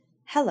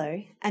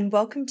Hello, and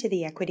welcome to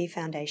the Equity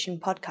Foundation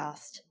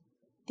podcast.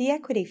 The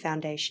Equity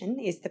Foundation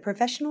is the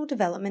professional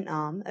development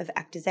arm of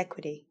Actors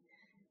Equity.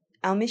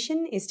 Our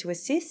mission is to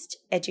assist,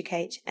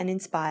 educate, and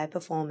inspire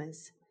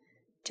performers.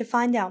 To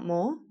find out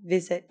more,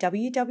 visit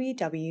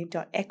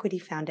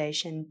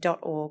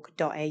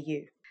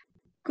www.equityfoundation.org.au.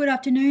 Good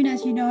afternoon.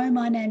 As you know,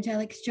 my name's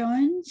Alex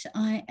Jones.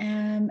 I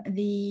am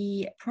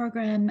the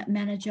Program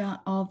Manager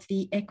of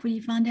the Equity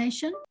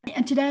Foundation.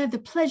 And today I have the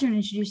pleasure of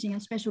introducing our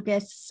special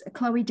guests,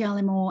 Chloe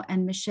Dallimore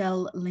and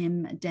Michelle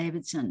Lim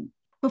Davidson.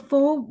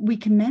 Before we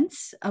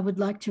commence, I would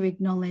like to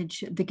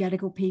acknowledge the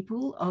Gadigal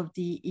people of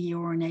the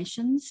Eora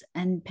Nations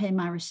and pay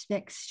my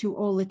respects to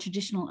all the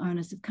traditional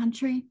owners of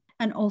country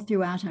and all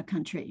throughout our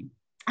country,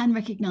 and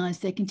recognise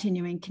their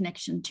continuing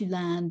connection to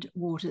land,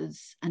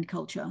 waters, and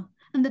culture,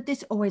 and that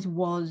this always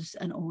was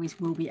and always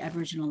will be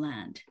Aboriginal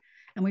land.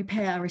 And we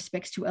pay our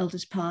respects to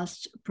elders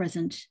past,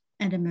 present,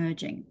 and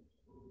emerging.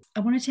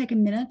 I want to take a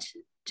minute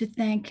to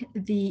thank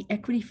the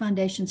Equity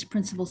Foundation's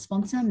principal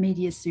sponsor,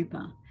 Media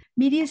Super.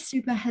 Media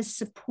Super has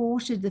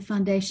supported the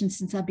foundation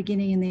since our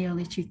beginning in the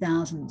early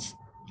 2000s.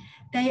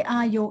 They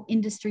are your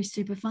industry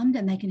super fund,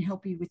 and they can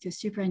help you with your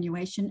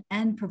superannuation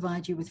and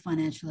provide you with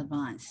financial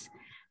advice.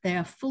 They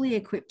are fully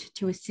equipped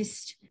to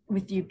assist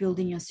with you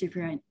building your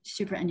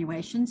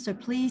superannuation, so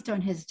please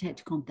don't hesitate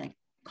to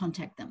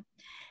contact them.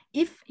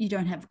 If you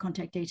don't have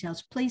contact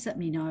details, please let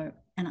me know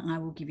and I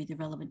will give you the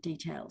relevant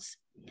details.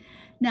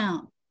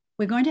 Now,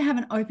 we're going to have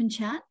an open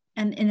chat,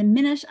 and in a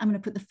minute, I'm going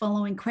to put the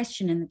following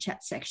question in the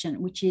chat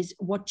section, which is,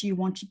 what do you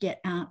want to get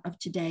out of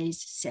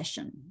today's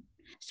session?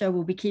 So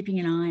we'll be keeping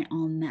an eye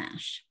on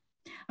that.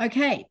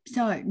 Okay,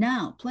 so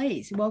now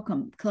please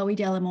welcome Chloe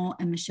Dallimore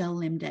and Michelle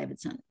Lim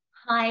Davidson.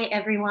 Hi,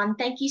 everyone.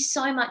 Thank you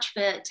so much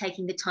for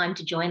taking the time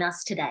to join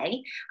us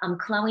today.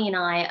 Chloe and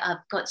I have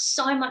got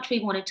so much we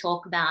want to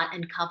talk about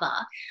and cover.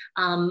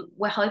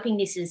 We're hoping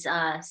this is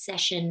a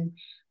session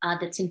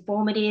that's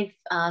informative.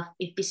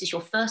 If this is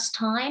your first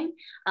time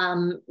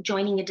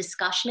joining a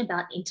discussion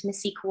about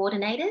intimacy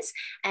coordinators,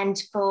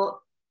 and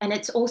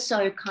it's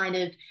also kind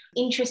of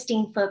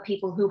interesting for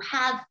people who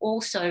have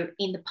also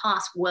in the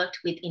past worked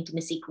with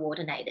intimacy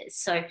coordinators.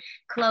 So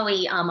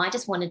Chloe, I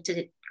just wanted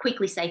to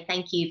quickly say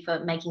thank you for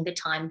making the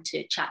time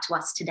to chat to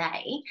us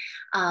today.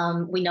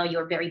 We know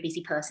you're a very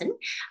busy person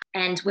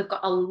and we've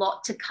got a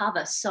lot to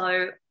cover. So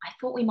I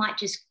thought we might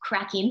just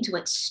crack into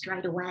it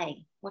straight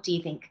away. What do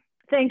you think?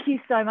 Thank you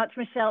so much,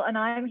 Michelle. And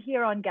I'm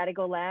here on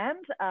Gadigal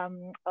land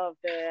of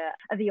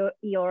the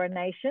Eora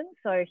Nation,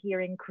 so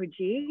here in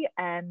Coogee.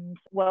 And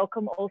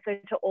welcome also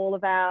to all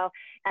of our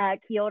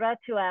kia ora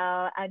to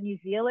our New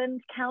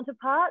Zealand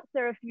counterparts.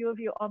 There are a few of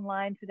you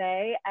online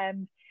today,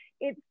 and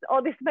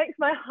this makes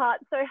my heart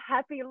so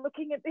happy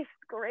looking at this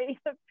screen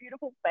of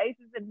beautiful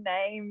faces and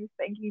names.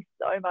 Thank you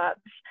so much.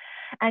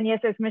 And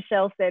yes, as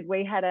Michelle said,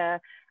 we had a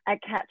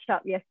catch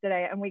up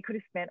yesterday, and we could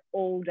have spent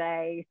all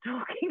day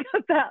talking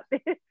about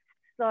this.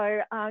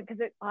 So, because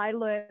I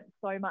learned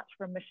so much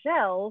from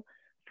Michelle,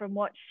 from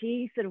what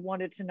she sort of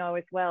wanted to know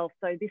as well.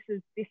 So this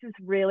is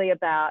really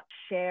about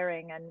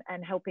sharing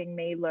and helping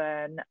me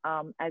learn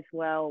as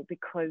well,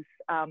 because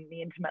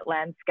the intimate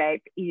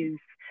landscape is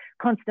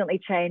constantly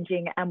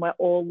changing, and we're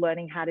all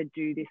learning how to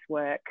do this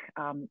work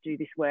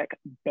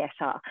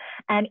better.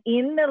 And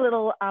in the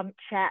little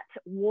chat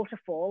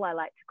waterfall, I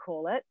like to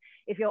call it,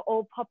 if you're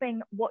all popping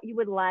what you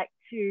would like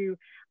to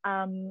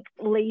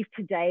leave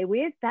today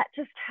with, that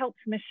just helps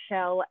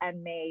Michelle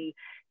and me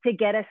to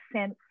get a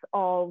sense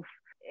of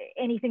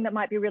anything that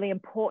might be really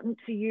important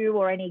to you,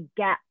 or any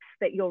gaps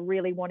that you're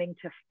really wanting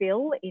to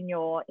fill in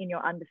your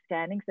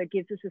understanding. So it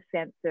gives us a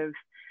sense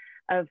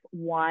of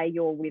why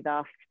you're with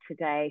us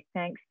today.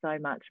 Thanks so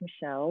much,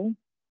 Michelle.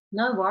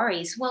 No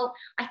worries. Well,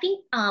 I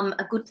think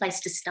a good place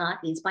to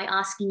start is by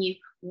asking you,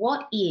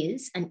 what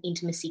is an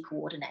intimacy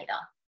coordinator?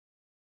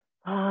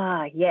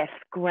 Yes,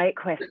 great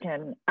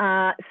question.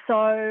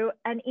 So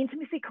an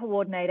intimacy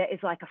coordinator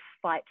is like a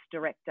fight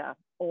director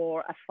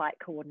or a fight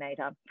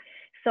coordinator.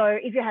 So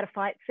if you had a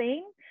fight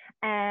scene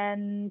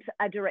and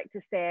a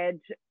director said,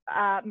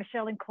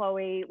 Michelle and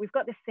Chloe, we've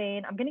got this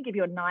scene, I'm going to give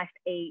you a knife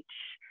each.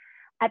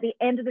 At the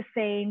end of the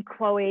scene,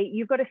 Chloe,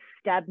 you've got to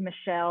stab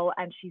Michelle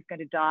and she's going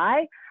to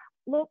die.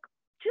 Look,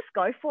 just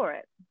go for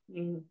it.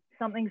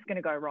 Something's going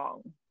to go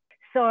wrong.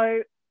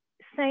 So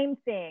same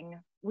thing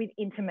with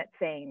intimate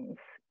scenes.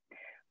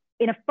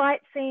 In a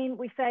fight scene,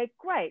 we say,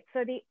 great,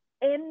 so the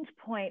end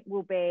point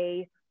will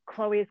be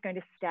Chloe is going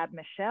to stab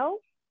Michelle.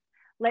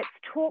 Let's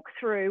talk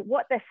through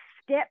what the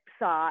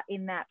steps are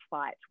in that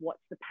fight.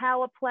 What's the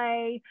power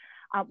play?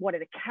 What are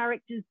the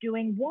characters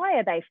doing? Why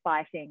are they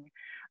fighting?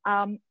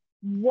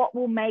 What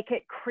will make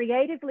it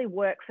creatively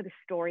work for the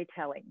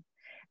storytelling?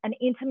 An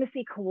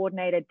intimacy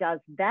coordinator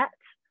does that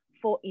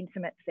for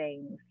intimate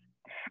scenes.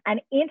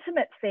 And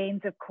intimate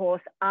scenes, of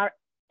course, are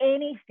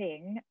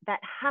anything that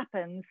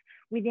happens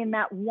within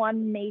that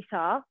 1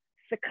 meter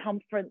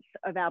circumference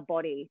of our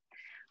body.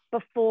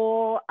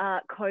 Before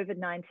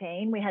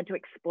COVID-19, we had to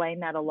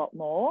explain that a lot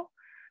more,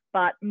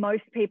 but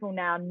most people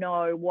now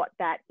know what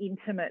that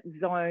intimate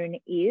zone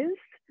is.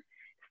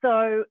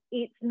 So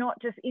it's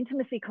not just,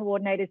 intimacy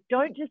coordinators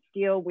don't just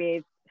deal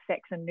with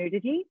sex and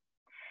nudity.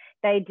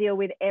 They deal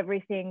with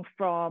everything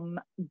from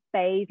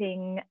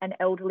bathing an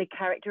elderly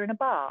character in a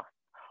bath,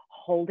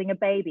 holding a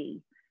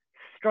baby,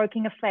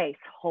 stroking a face,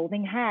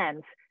 holding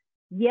hands,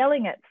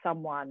 yelling at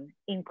someone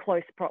in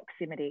close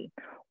proximity.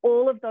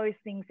 All of those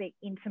things are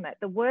intimate.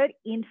 The word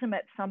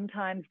intimate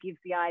sometimes gives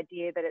the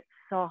idea that it's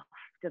soft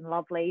and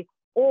lovely,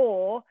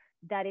 or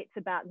that it's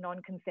about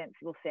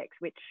non-consensual sex,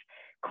 which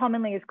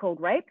commonly is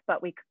called rape,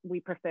 but we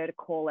prefer to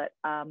call it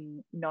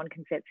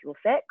non-consensual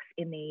sex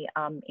in the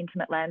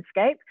intimate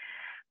landscape.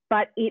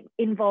 But it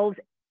involves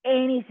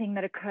anything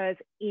that occurs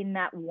in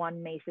that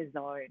 1 meter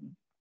zone.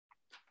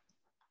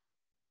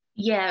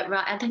 Yeah,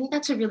 right. I think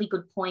that's a really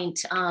good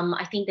point.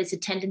 I think there's a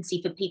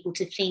tendency for people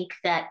to think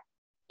that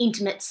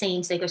intimate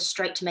scenes, they go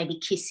straight to maybe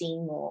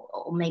kissing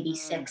or maybe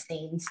sex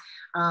scenes.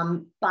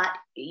 But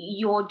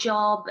your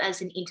job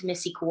as an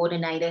intimacy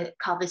coordinator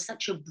covers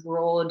such a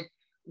broad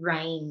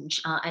range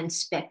and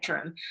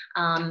spectrum.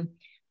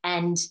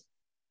 And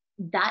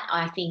that,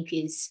 I think,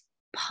 is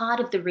part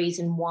of the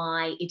reason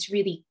why it's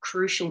really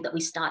crucial that we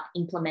start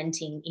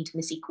implementing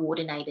intimacy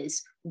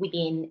coordinators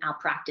within our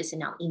practice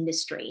and our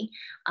industry.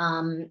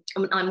 We're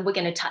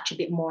going to touch a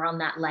bit more on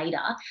that later.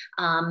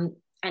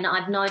 And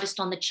I've noticed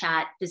on the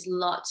chat, there's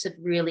lots of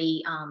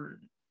really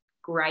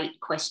great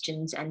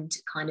questions and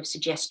kind of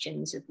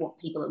suggestions of what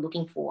people are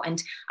looking for.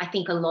 And I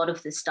think a lot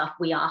of the stuff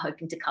we are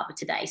hoping to cover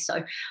today.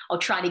 So I'll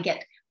try to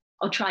get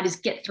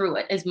through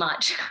it as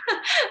much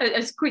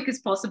as quick as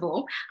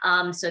possible,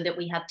 so that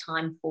we have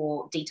time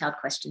for detailed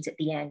questions at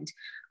the end.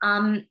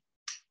 I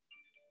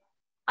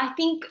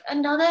think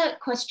another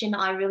question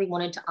I really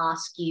wanted to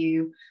ask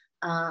you,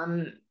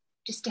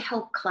 just to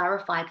help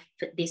clarify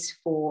this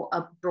for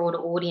a broader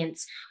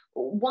audience,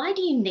 why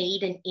do you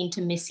need an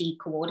intimacy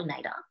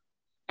coordinator,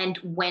 and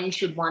when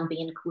should one be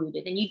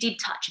included? And you did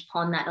touch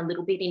upon that a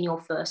little bit in your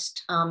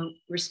first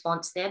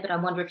response there, but I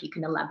wonder if you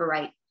can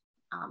elaborate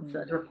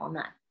further upon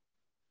that.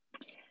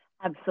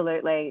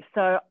 Absolutely.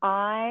 So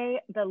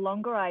the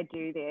longer I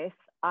do this,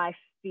 I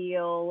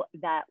feel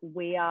that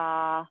we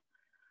are,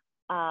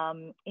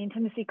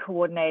 intimacy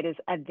coordinators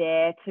are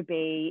there to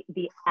be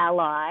the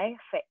ally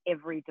for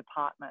every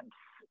department.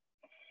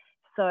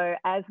 So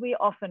as we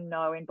often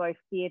know in both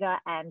theatre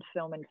and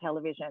film and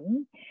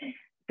television,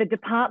 the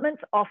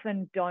departments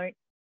often don't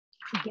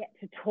get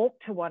to talk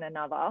to one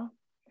another,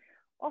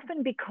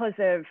 often because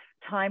of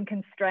time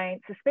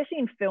constraints, especially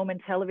in film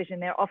and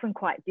television, they're often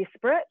quite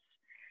disparate.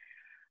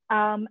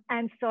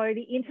 And so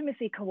the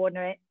intimacy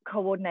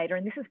coordinator,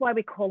 and this is why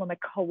we call them a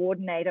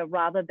coordinator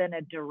rather than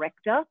a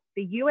director.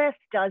 The US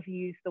does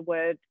use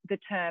the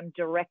term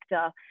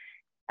director.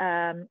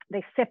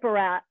 They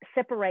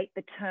separate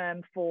the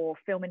term for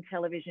film and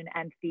television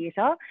and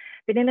theatre.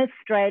 But in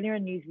Australia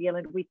and New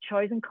Zealand, we've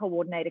chosen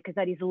coordinator because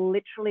that is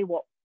literally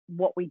what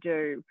we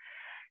do.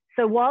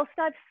 So whilst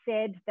I've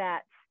said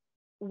that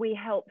we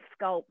help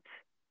sculpt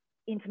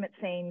intimate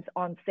scenes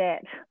on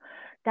set,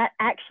 that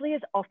actually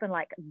is often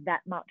like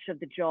that much of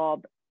the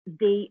job.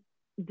 The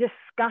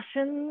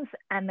discussions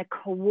and the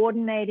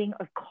coordinating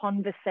of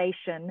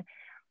conversation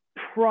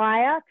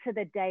prior to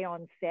the day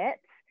on set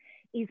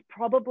is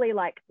probably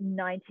like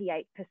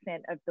 98%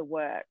 of the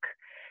work.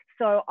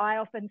 So I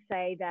often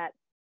say that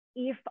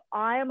if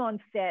I am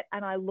on set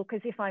and I look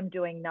as if I'm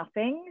doing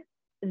nothing,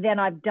 then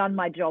I've done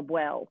my job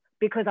well,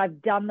 because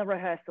I've done the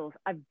rehearsals,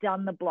 I've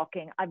done the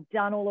blocking, I've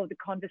done all of the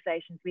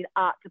conversations with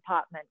art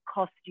department,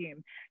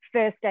 costume,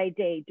 first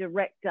AD,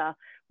 director.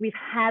 We've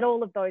had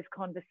all of those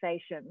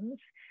conversations,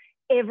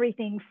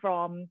 everything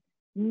from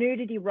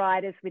nudity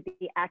riders with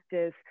the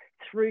actors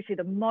through to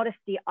the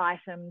modesty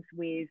items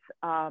with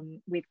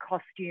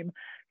costume,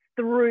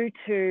 through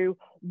to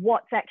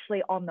what's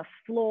actually on the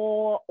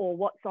floor or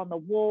what's on the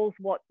walls,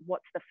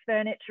 what's the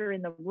furniture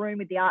in the room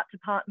with the art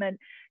department,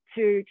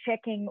 to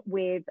checking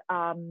with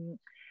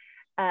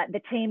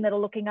the team that are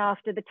looking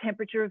after the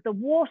temperature of the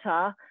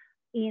water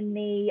in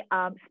the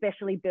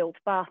specially built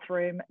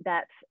bathroom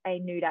that a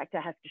nude actor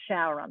has to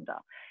shower under.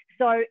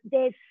 So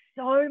there's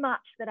so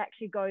much that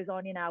actually goes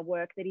on in our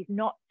work that is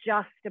not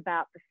just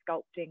about the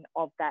sculpting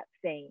of that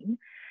scene,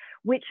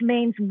 which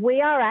means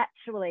we are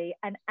actually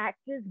an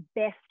actor's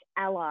best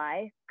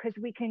ally, because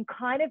we can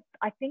kind of,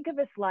 I think of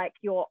us like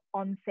your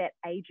on-set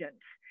agent,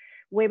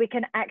 where we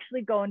can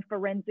actually go and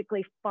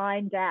forensically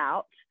find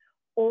out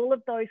all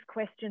of those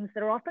questions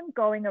that are often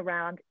going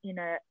around in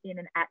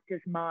an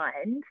actor's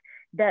mind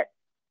that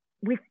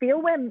we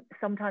feel we're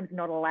sometimes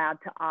not allowed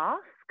to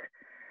ask,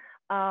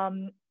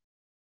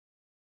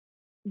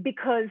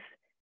 because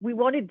we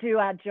want to do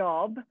our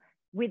job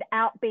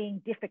without being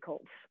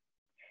difficult.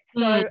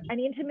 So an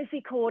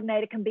intimacy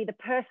coordinator can be the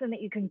person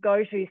that you can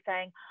go to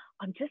saying,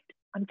 I'm just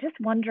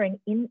wondering,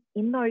 in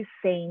those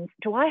scenes,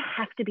 do I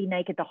have to be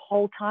naked the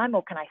whole time,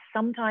 or can I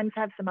sometimes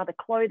have some other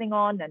clothing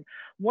on? And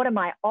what are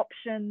my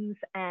options?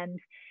 And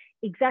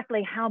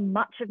exactly how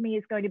much of me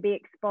is going to be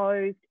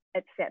exposed,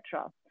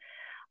 etc.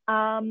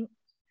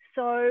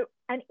 So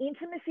an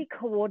intimacy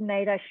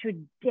coordinator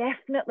should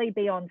definitely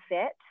be on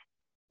set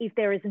if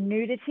there is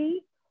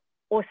nudity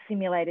or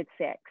simulated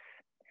sex.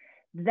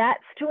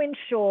 That's to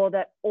ensure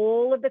that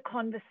all of the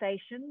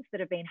conversations that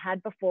have been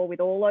had before with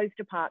all those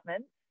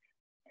departments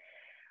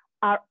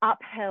are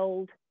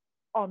upheld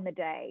on the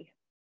day.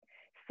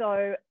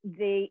 So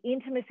the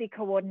intimacy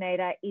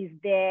coordinator is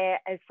there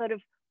as sort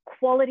of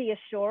quality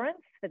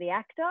assurance for the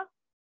actor,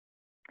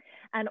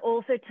 and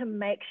also to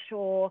make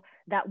sure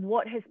that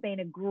what has been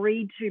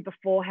agreed to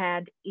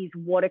beforehand is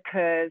what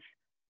occurs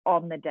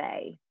on the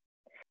day.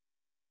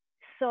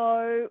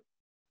 So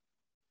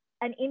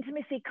an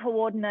intimacy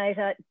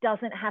coordinator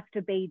doesn't have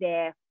to be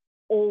there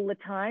all the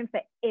time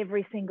for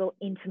every single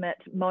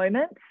intimate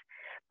moment,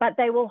 but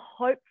they will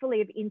hopefully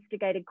have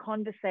instigated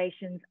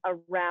conversations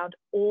around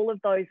all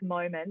of those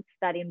moments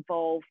that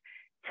involve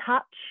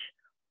touch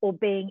or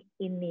being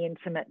in the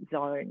intimate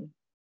zone.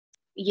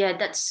 Yeah,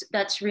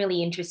 that's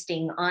really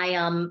interesting.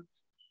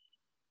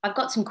 I've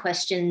got some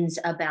questions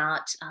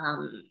about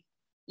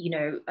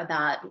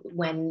about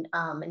when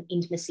an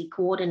intimacy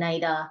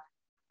coordinator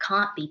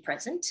can't be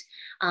present.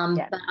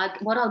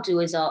 But what I'll do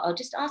is I'll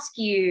just ask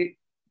you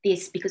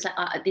this, because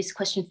this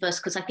question first,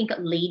 because I think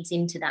it leads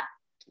into that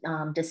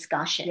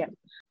discussion. Yep.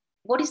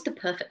 What is the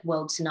perfect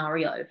world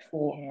scenario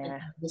for an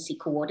intimacy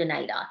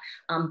coordinator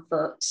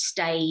for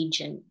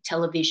stage and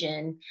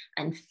television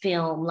and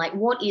film? Like,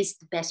 what is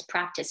the best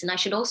practice? And I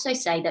should also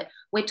say that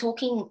we're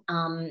talking,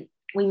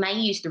 we may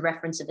use the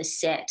reference of a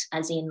set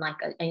as in like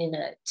in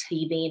a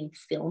TV and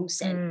film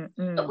set,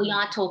 but we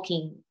are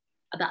talking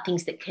about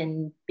things that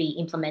can be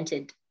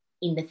implemented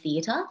in the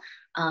theatre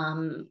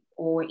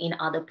or in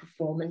other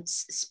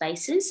performance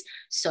spaces.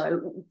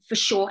 So for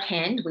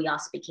shorthand, we are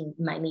speaking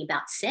mainly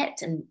about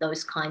set and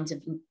those kinds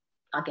of,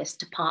 I guess,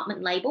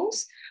 department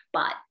labels,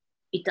 but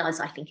it does,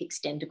 I think,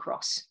 extend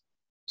across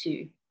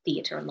to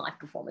theatre and live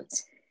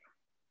performance.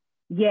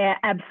 Yeah,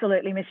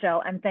 absolutely,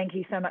 Michelle. And thank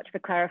you so much for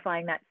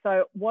clarifying that.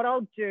 So what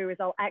I'll do is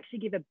I'll actually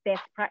give a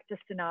best practice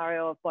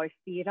scenario of both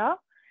theatre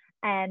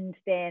and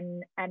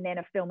then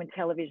a film and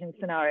television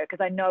scenario,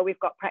 because I know we've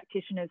got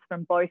practitioners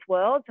from both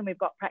worlds, and we've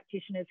got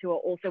practitioners who are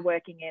also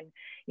working in,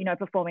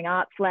 performing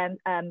arts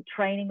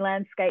training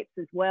landscapes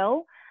as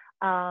well,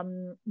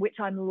 which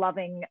I'm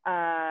loving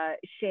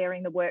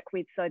sharing the work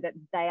with, so that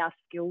they are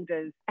skilled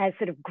as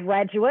sort of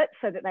graduates,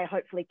 so that they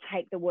hopefully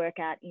take the work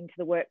out into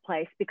the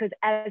workplace. Because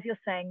as you're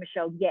saying,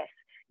 Michelle, yes,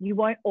 you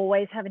won't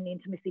always have an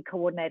intimacy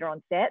coordinator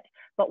on set,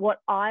 but what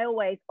I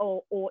always,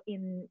 or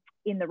in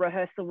the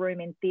rehearsal room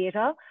in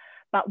theatre,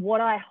 but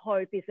what I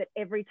hope is that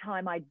every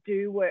time I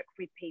do work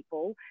with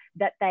people,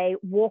 that they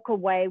walk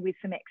away with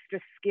some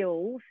extra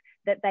skills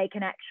that they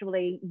can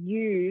actually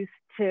use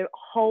to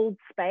hold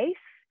space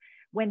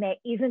when there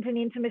isn't an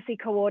intimacy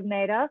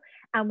coordinator,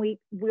 and we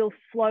will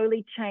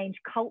slowly change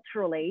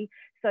culturally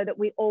so that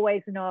we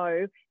always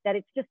know that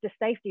it's just a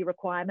safety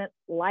requirement,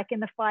 like in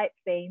the fight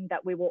scene,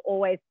 that we will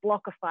always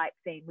block a fight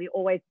scene, we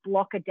always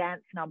block a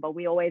dance number,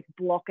 we always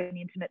block an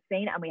intimate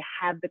scene, and we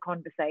have the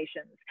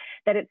conversations,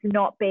 that it's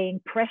not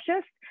being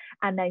precious,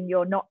 and then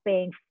you're not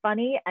being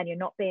funny, and you're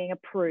not being a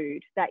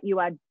prude, that you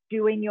are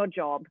doing your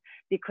job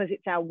because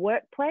it's our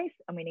workplace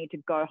and we need to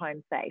go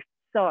home safe.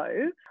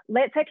 So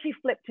let's actually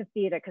flip to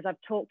theatre, because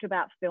I've talked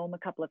about film a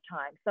couple of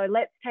times. So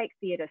let's take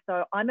theatre.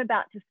 So I'm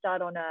about to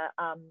start on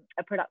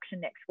a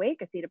production next week,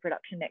 a theatre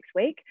production next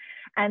week.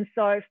 And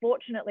so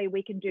fortunately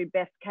we can do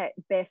best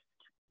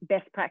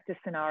practice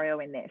scenario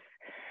in this.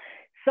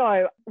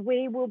 So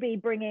we will be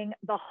bringing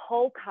the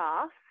whole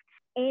cast,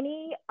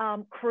 any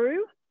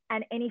crew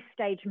and any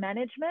stage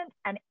management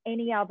and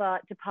any other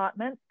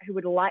departments who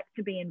would like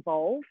to be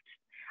involved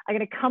are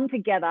going to come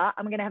together.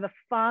 I'm going to have a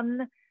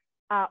fun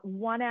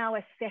 1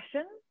 hour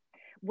session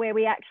where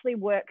we actually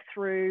work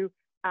through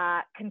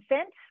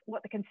consent,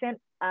 what the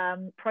consent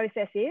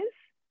process is,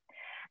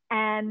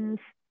 and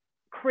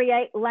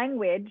create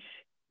language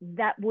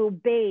that will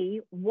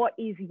be what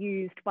is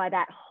used by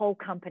that whole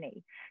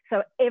company.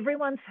 So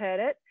everyone's heard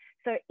it.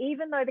 So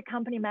even though the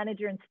company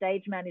manager and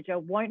stage manager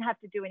won't have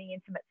to do any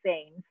intimate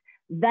scenes,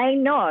 they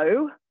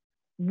know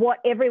what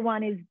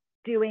everyone is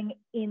doing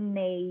in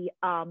the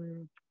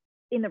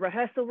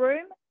rehearsal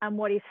room and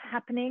what is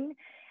happening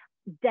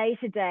day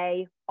to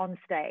day on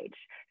stage.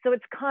 So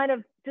it's kind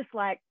of just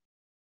like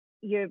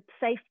your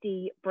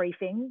safety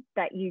briefing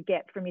that you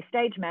get from your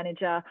stage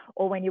manager,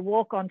 or when you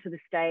walk onto the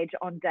stage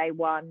on day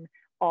one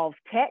of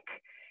tech,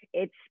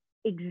 it's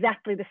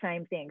exactly the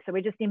same thing. So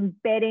we're just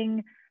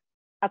embedding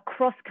a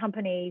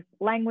cross-company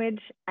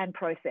language and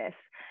process.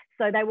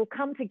 So they will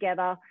come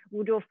together,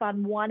 we'll do a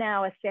fun 1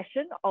 hour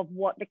session of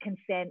what the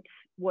consent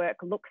work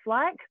looks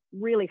like,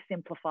 really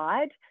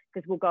simplified,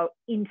 because we'll go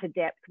into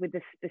depth with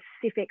the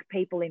specific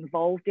people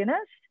involved in it.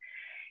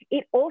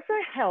 It also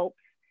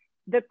helps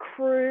the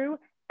crew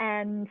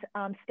and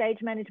stage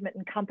management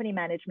and company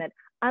management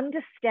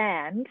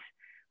understand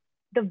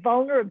the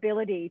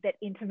vulnerability that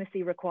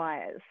intimacy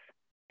requires.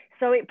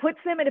 So it puts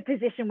them in a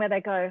position where they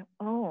go,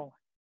 oh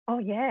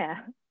yeah,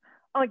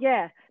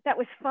 that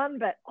was fun,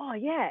 but oh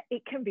yeah,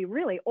 it can be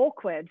really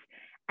awkward.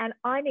 And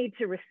I need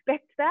to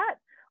respect that.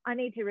 I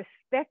need to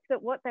respect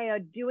that what they are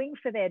doing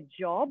for their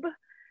job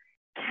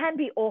can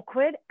be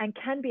awkward and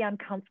can be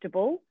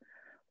uncomfortable,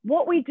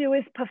 what we do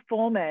as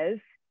performers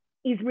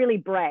is really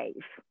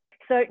brave.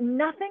 So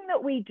nothing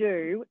that we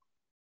do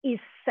is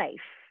safe.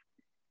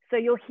 So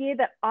you'll hear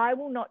that I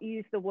will not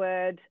use the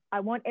word, I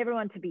want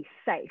everyone to be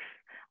safe.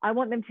 I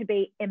want them to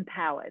be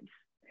empowered.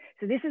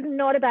 So this is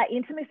not about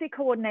intimacy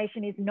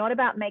coordination, is not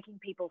about making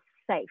people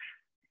safe.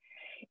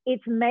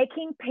 It's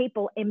making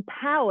people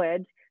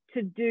empowered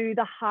to do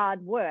the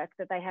hard work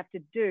that they have to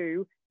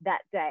do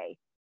that day.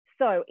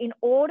 So in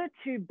order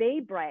to be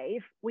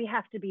brave, we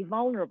have to be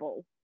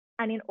vulnerable.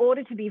 And in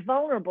order to be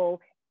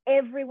vulnerable,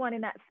 everyone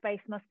in that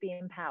space must be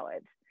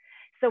empowered.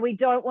 So we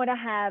don't want to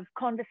have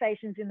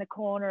conversations in the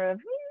corner of,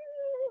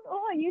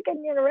 oh, are you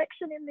getting an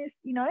erection in this,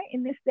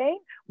 in this scene,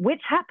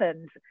 which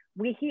happens.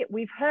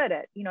 We've heard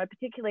it,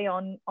 particularly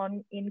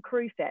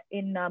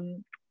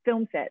in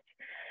film sets,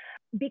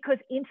 because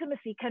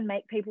intimacy can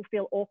make people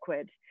feel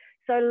awkward.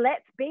 So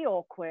let's be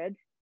awkward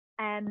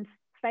and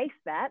face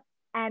that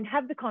and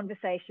have the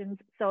conversations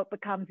so it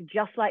becomes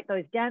just like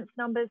those dance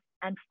numbers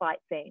and fight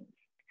scenes.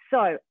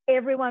 So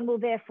everyone will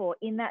therefore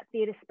in that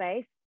theatre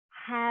space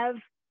have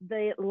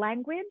the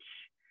language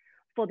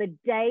for the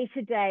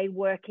day-to-day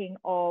working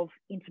of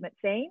intimate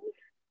scenes.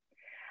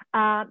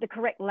 The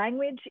correct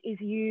language is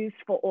used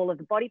for all of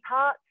the body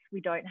parts. We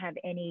don't have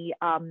any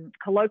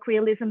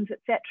colloquialisms,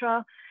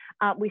 etc.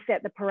 We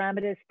set the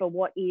parameters for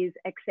what is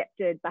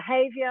accepted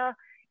behaviour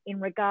in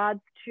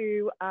regards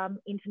to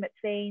intimate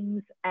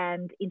scenes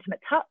and intimate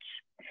touch.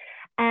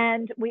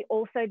 And we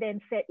also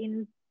then set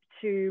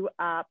into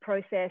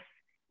process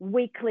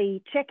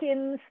weekly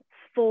check-ins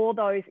for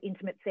those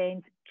intimate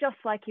scenes, just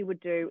like you would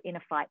do in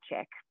a fight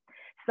check.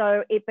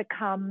 So it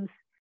becomes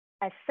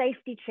a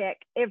safety check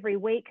every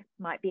week,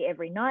 might be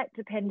every night,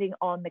 depending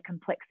on the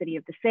complexity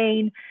of the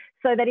scene,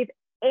 so that if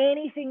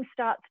anything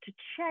starts to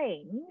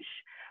change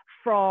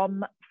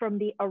from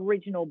the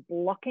original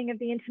blocking of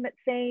the intimate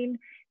scene,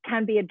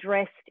 can be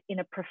addressed in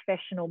a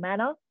professional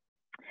manner,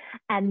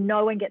 and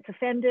no one gets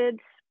offended,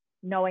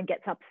 no one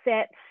gets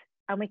upset,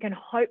 and we can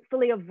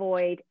hopefully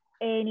avoid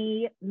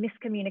any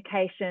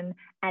miscommunication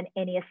and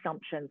any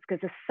assumptions,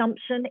 because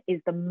assumption is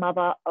the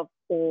mother of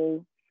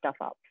all stuff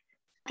ups.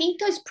 I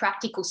think those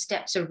practical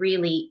steps are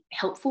really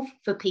helpful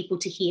for people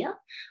to hear.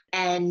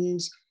 And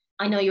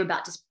I know you're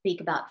about to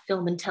speak about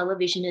film and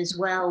television as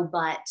well,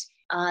 but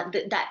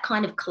that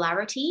kind of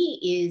clarity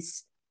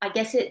is, I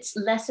guess it's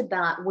less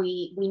about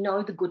we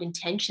know the good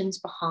intentions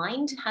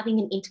behind having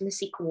an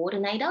intimacy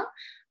coordinator.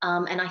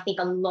 And I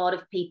think a lot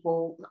of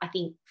people,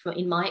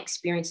 in my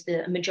experience,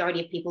 the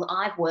majority of people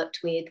I've worked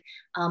with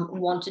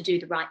want to do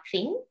the right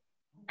thing,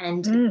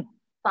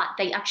 but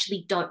they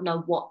actually don't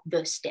know what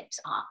the steps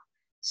are.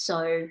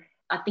 So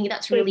I think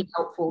that's really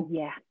helpful.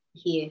 Yeah.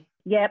 Here.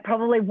 Yeah,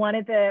 probably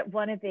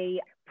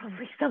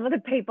probably some of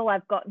the people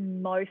I've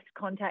gotten most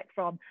contact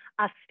from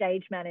are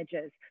stage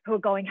managers who are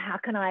going, how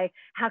can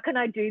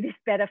I do this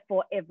better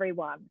for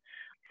everyone?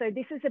 So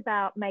this is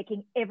about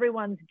making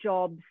everyone's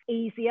jobs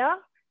easier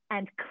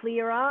and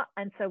clearer.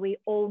 And so we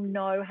all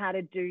know how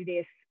to do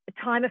this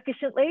time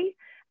efficiently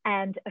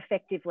and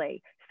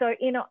effectively. So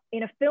in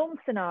a film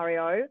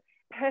scenario,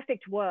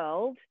 perfect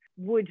world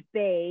would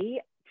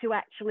be to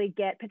actually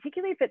get,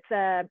 particularly if it's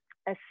a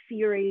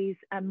series,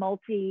 a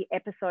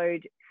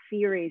multi-episode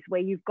series where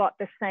you've got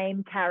the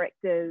same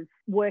characters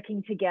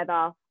working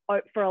together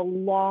for a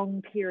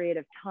long period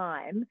of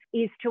time,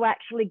 is to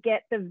actually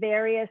get the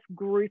various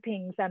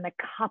groupings and the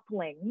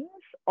couplings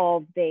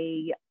of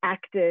the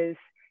actors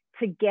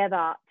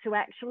together to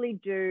actually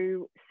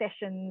do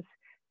sessions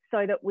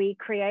so that we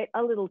create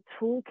a little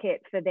toolkit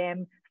for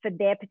them for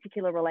their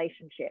particular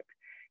relationship.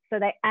 So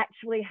they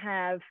actually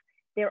have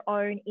their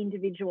own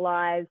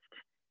individualized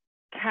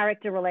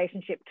character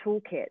relationship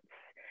toolkits,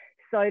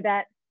 so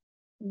that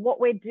what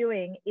we're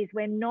doing is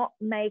we're not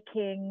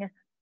making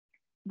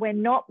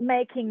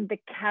the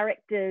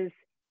characters'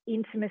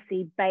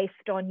 intimacy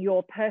based on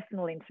your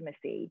personal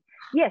intimacy.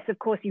 Yes, of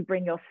course, you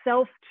bring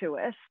yourself to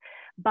it,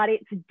 but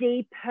it's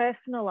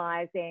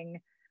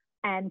depersonalizing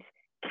and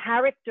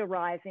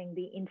characterizing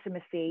the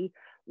intimacy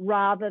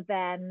rather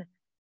than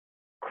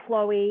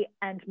Chloe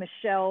and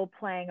Michelle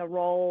playing a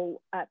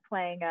role,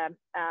 playing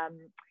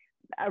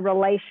a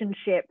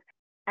relationship,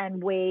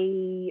 and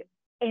we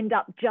end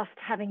up just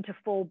having to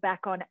fall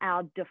back on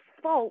our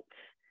default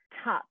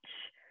touch,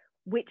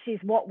 which is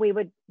what we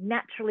would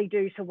naturally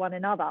do to one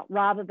another,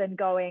 rather than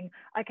going,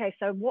 okay,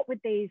 so what would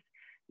these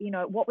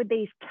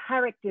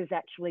characters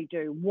actually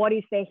do? What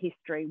is their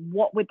history?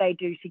 What would they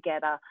do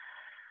together?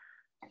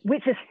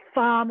 Which is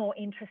far more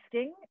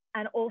interesting,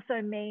 and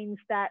also means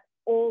that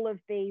all of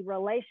the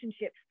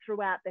relationships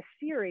throughout the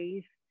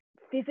series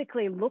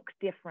physically look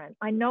different.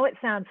 I know it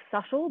sounds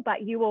subtle,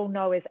 but you all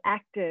know as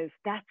actors,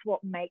 that's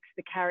what makes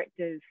the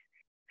characters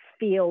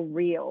feel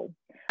real.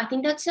 I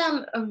think that's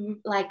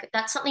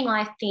that's something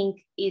I think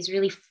is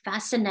really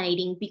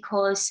fascinating,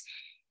 because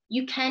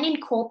you can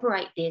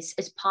incorporate this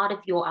as part of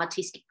your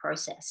artistic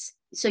process.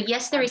 So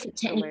yes, there is a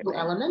technical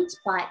element,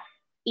 but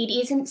it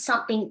isn't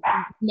something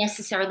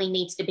necessarily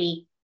needs to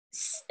be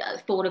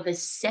thought of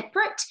as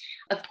separate.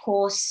 Of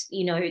course,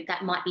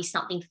 that might be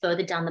something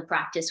further down the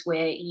practice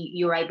where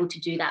you're able to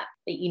do that,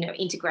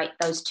 integrate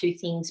those two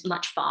things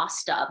much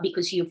faster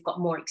because you've got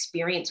more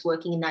experience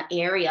working in that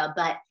area.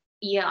 But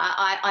yeah,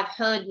 I've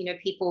heard,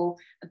 people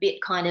a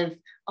bit kind of,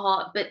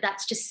 oh, but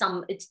that's just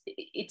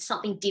it's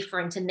something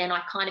different. And then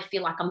I kind of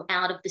feel like I'm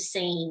out of the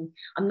scene.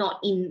 I'm not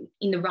in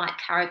the right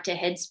character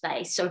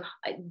headspace. So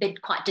they're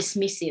quite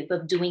dismissive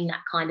of doing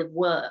that kind of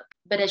work.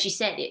 But as you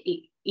said,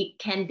 it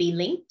can be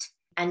linked.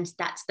 And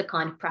that's the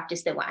kind of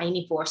practice that we're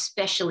aiming for,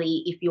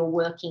 especially if you're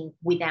working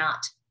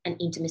without an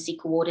intimacy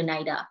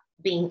coordinator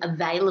being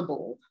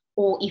available,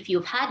 or if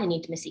you've had an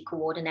intimacy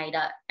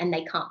coordinator and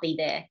they can't be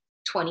there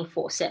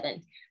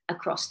 24/7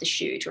 across the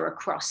shoot or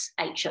across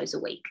 8 shows a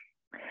week.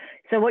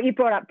 So what you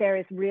brought up there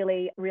is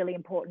really, really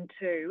important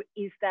too,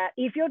 is that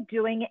if you're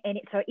doing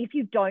if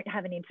you don't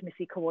have an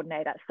intimacy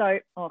coordinator,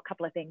 a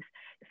couple of things.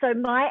 So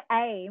my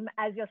aim,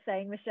 as you're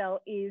saying,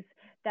 Michelle, is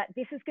that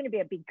this is going to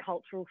be a big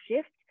cultural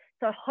shift.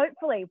 So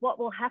hopefully what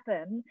will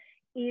happen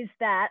is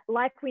that,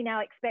 like we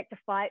now expect a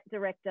fight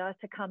director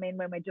to come in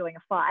when we're doing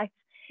a fight,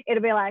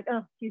 it'll be like,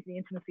 oh, here's the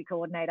intimacy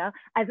coordinator,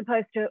 as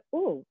opposed to,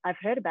 oh, I've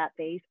heard about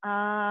these.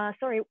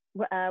 Sorry,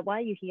 why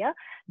are you here?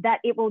 That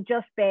it will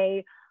just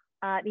be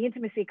the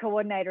intimacy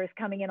coordinator is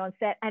coming in on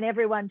set and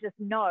everyone just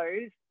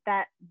knows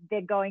that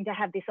they're going to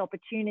have this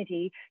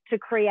opportunity to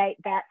create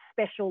that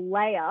special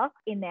layer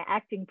in their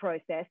acting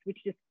process, which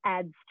just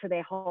adds to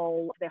their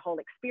whole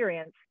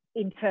experience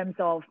in terms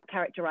of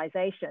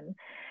characterization.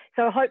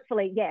 So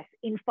hopefully, yes,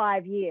 in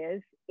 5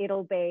 years,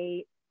 it'll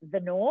be the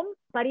norm.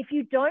 But if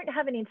you don't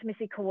have an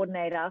intimacy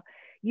coordinator,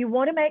 you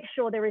want to make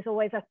sure there is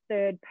always a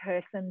third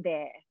person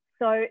there.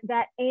 So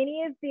that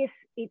any of this,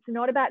 it's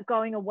not about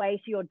going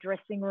away to your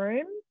dressing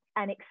room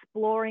and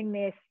exploring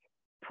this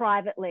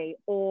privately,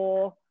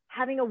 or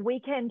having a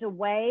weekend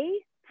away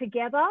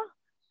together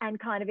and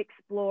kind of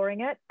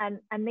exploring it. And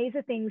these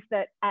are things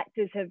that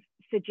actors have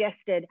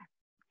suggested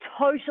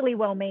totally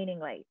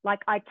well-meaningly. Like,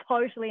 I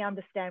totally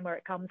understand where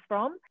it comes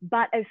from.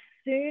 But as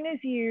soon as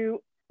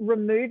you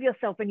remove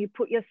yourself and you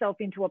put yourself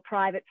into a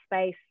private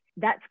space,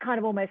 that's kind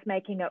of almost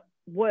making it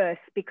worse,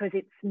 because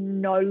it's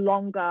no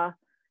longer,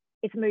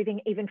 it's moving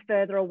even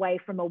further away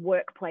from a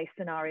workplace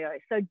scenario.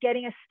 So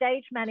getting a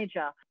stage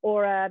manager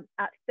or a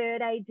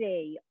third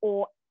AD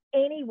or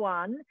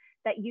anyone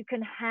that you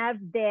can have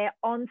there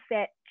on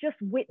set, just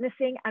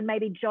witnessing and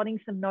maybe jotting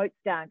some notes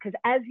down. Because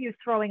as you're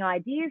throwing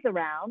ideas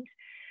around,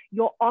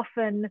 you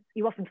often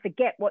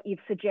forget what you've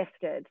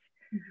suggested.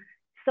 Mm-hmm.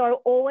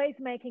 So always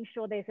making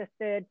sure there's a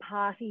third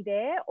party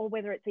there, or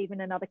whether it's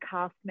even another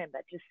cast member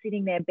just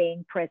sitting there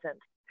being present,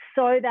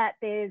 so that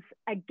there's,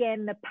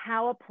 again, the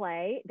power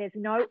play. There's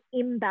no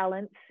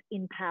imbalance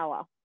in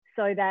power,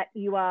 so that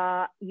you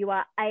are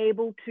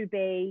able to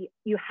be,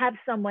 you have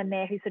someone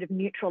there who sort of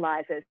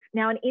neutralizes.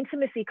 Now, an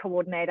intimacy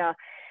coordinator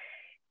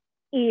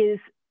is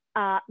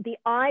the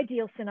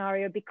ideal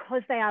scenario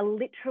because they are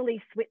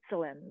literally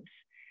Switzerland.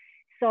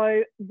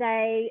 So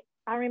they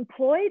are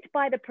employed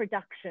by the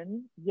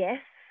production, yes,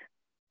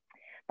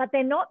 but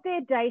they're not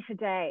there day to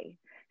day.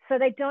 So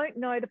they don't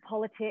know the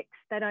politics.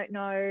 They don't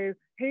know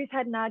who's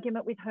had an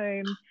argument with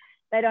whom.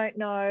 They don't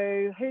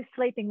know who's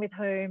sleeping with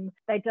whom.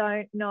 They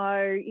don't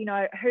know,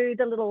 who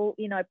the little,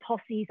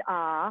 posses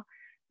are.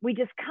 We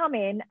just come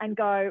in and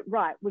go,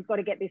 right, we've got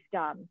to get this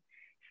done.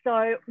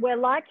 So we're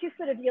like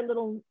your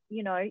little,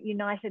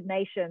 United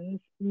Nations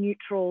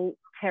neutral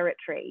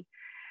territory.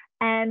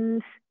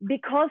 And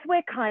because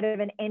we're kind of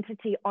an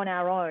entity on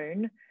our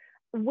own,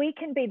 we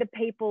can be the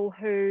people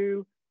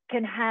who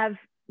can have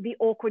the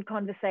awkward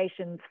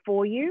conversations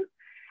for you,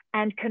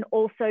 and can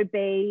also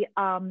be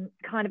kind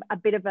of a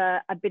bit of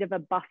a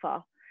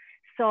buffer.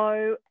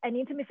 So an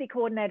intimacy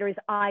coordinator is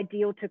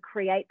ideal to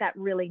create that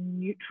really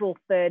neutral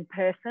third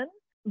person.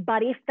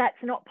 But if that's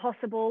not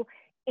possible,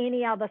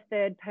 any other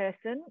third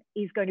person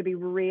is going to be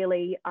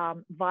really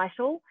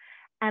vital.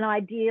 And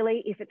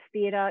ideally, if it's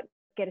theatre,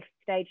 get a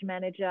stage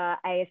manager,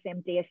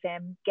 ASM,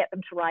 DSM, get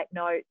them to write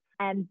notes.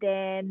 And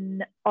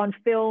then on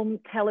film,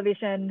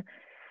 television,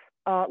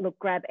 look,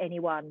 grab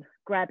anyone,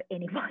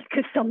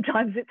 because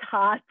sometimes it's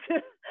hard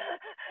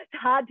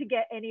to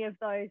get any of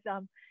those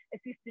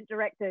assistant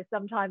directors.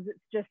 Sometimes it's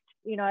just,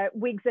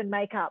 wigs and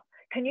makeup.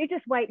 Can you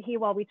just wait here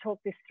while we talk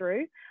this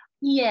through?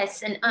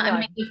 Yes, and I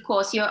mean, of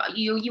course, you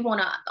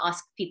want to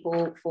ask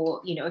people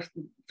for,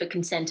 for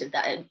consent of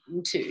that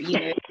too.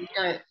 You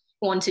don't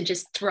want to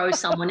just throw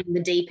someone in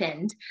the deep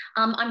end.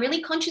 I'm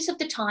really conscious of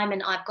the time,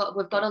 and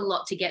we've got a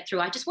lot to get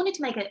through. I just wanted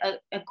to make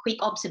a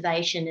quick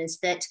observation, is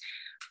that,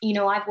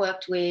 I've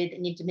worked with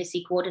an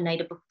intimacy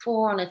coordinator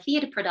before on a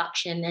theatre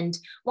production, and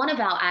one of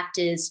our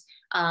actors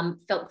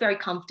felt very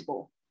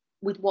comfortable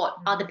with what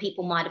other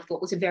people might have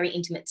thought was a very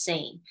intimate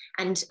scene,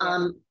 and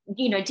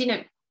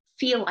didn't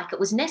feel like it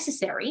was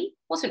necessary,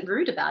 wasn't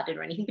rude about it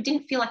or anything, but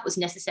didn't feel like it was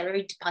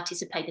necessary to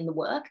participate in the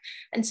work.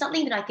 And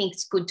something that I think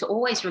is good to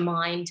always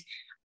remind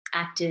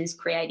actors,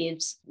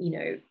 creatives,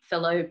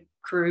 fellow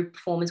crew,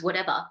 performers,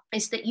 whatever,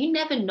 is that you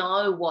never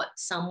know what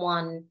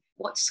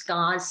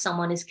scars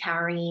someone is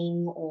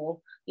carrying, or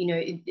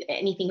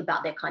anything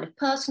about their kind of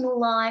personal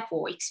life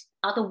or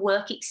other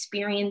work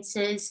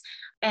experiences.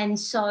 And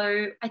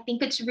so I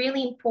think it's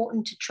really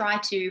important to try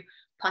to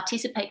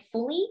participate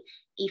fully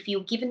if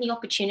you're given the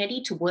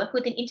opportunity to work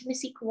with an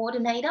intimacy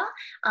coordinator,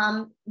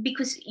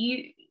 because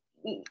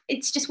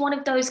it's just one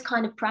of those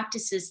kind of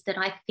practices that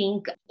I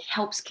think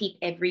helps keep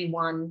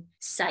everyone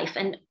safe.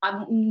 And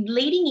I'm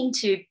leading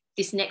into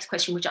this next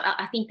question, which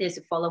I think there's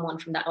a follow-on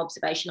from that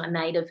observation I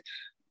made of,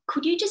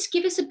 could you just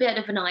give us a bit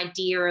of an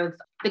idea of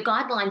the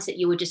guidelines that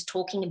you were just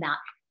talking about,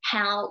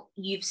 how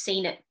you've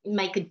seen it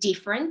make a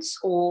difference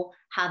or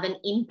have an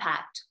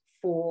impact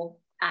for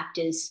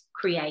actors,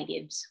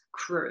 creatives,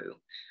 crew?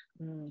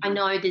 I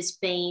know there's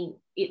been,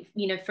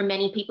 for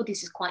many people,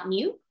 this is quite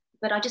new,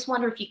 but I just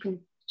wonder if you can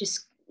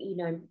just,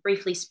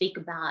 briefly speak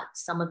about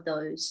some of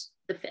the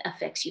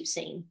effects you've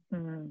seen.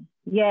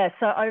 Yeah,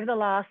 so over the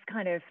last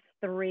kind of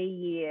 3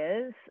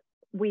 years,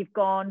 we've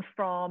gone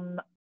from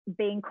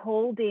being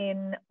called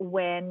in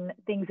when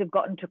things have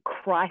gotten to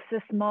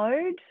crisis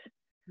mode,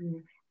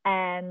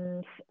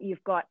 and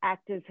you've got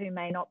actors who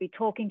may not be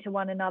talking to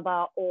one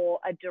another, or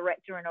a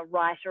director and a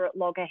writer at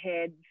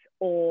loggerheads,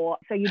 or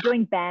so you're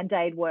doing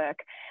band-aid work.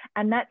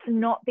 And that's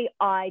not the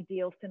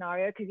ideal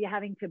scenario because you're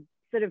having to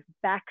sort of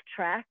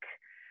backtrack.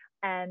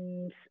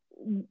 And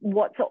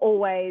what's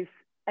always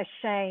a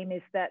shame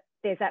is that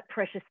there's that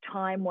precious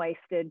time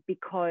wasted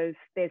because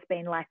there's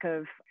been lack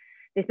of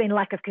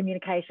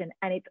communication,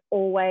 and it's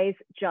always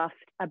just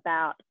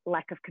about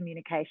lack of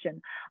communication.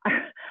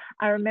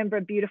 I remember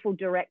a beautiful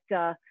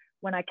director,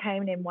 when I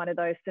came in one of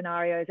those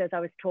scenarios, as I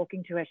was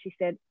talking to her, she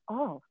said,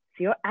 "Oh,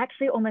 so you're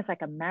actually almost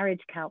like a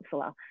marriage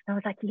counselor." And I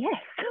was like,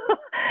 yes.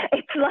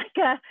 It's like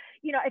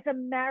it's a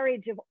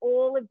marriage of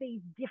all of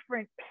these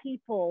different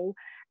people,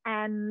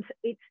 and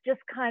it's just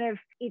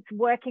it's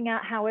working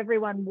out how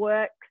everyone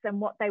works and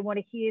what they want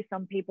to hear.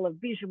 Some people are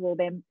visual,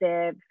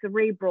 they're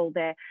cerebral,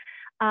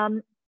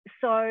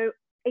 so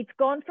it's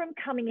gone from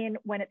coming in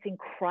when it's in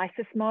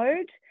crisis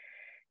mode,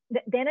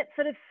 then it's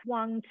sort of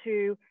swung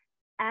to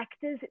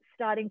actors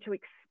starting to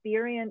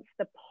experience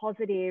the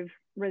positive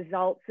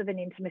results of an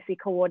intimacy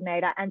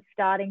coordinator and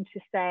starting to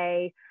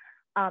say,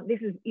 this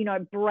is,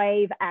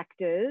 brave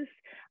actors,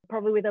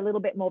 probably with a little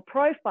bit more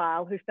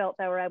profile, who felt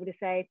they were able to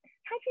say,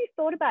 have you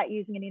thought about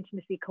using an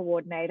intimacy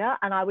coordinator?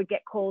 And I would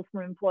get calls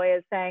from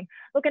employers saying,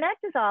 look, an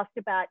actor's asked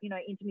about,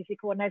 intimacy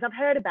coordinators. I've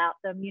heard about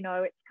them.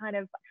 It's kind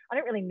of, I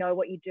don't really know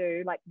what you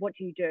do. Like, what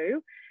do you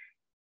do?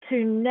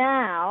 To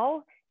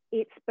now,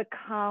 it's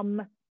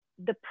become,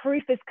 the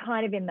proof is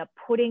kind of in the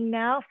pudding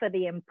now for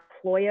the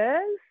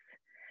employers.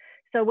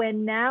 So we're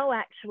now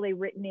actually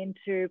written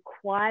into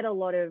quite a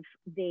lot of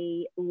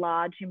the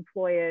large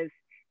employers'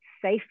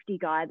 safety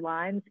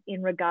guidelines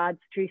in regards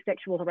to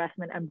sexual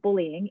harassment and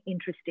bullying,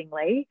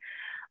 interestingly.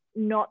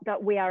 Not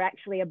that we are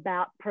actually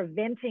about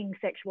preventing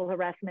sexual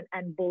harassment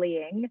and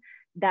bullying,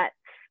 that's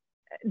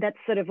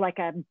sort of like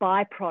a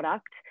byproduct,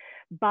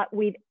 but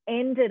we've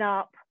ended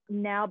up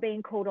now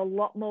being called a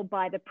lot more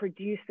by the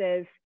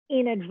producers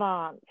in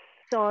advance.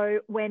 So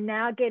we're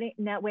now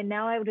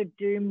able to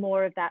do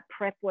more of that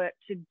prep work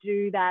to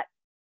do that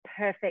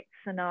perfect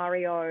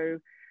scenario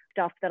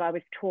stuff that I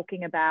was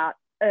talking about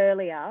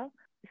earlier.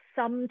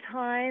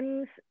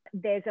 Sometimes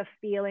there's a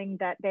feeling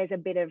that there's a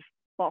bit of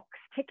box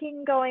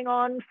ticking going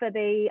on for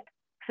the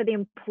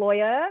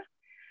employer,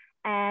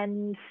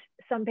 and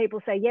some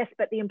people say yes,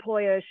 but the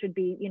employer should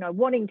be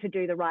wanting to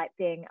do the right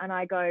thing. And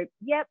I go,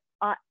 yep,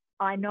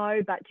 I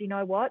know, but do you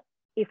know what?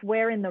 If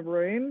we're in the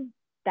room,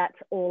 that's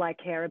all I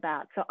care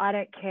about. So I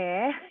don't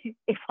care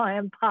if I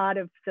am part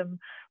of some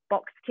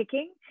box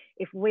ticking.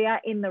 If we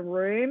are in the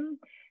room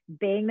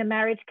being the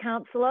marriage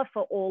counsellor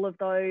for all of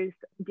those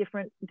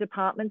different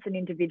departments and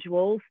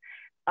individuals,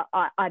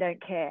 I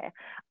don't care.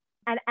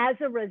 And as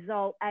a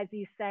result, as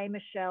you say,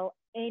 Michelle,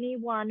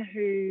 anyone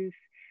who's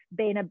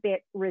been a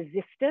bit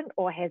resistant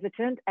or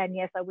hesitant, and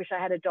yes, I wish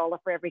I had $1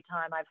 for every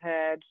time I've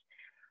heard,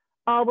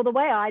 oh, well, the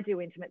way I do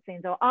intimate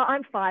scenes, or oh,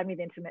 I'm fine with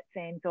intimate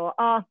scenes, or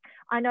oh,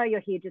 I know you're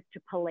here just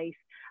to police.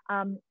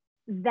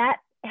 That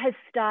has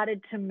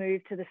started to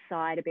move to the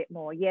side a bit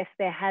more. Yes,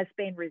 there has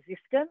been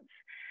resistance,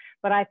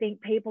 but I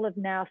think people have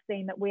now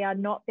seen that we are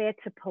not there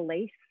to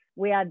police.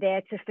 We are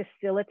there to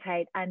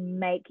facilitate and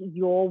make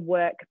your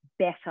work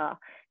better,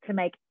 to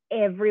make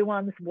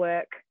everyone's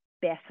work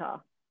better.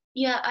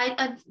 Yeah,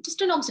 I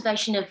just an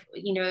observation of,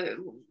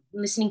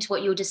 listening to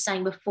what you were just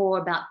saying before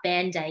about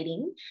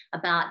band-aiding,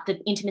 about the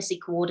intimacy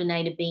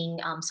coordinator being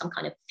some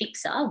kind of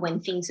fixer when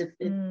things have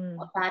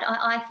got bad.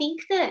 I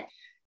think that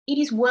it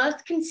is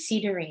worth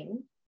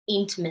considering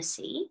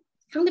intimacy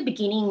from the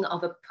beginning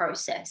of a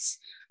process,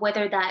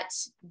 whether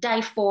that's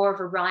day 4 of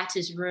a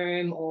writer's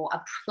room or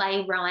a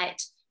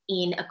playwright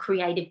in a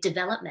creative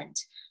development.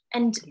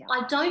 And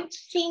I don't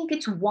think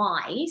it's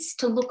wise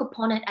to look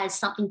upon it as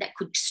something that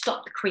could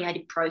stop the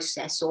creative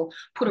process or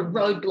put a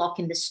roadblock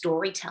in the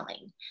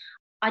storytelling.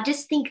 I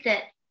just think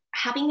that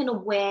having an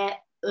aware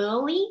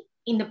early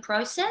in the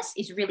process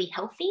is really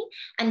healthy.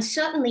 And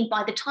certainly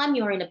by the time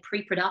you're in a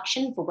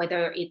pre-production for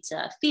whether it's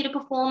a theatre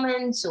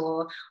performance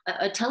or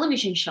a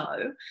television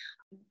show,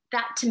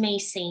 that to me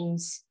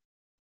seems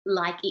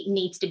like it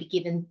needs to be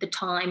given the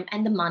time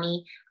and the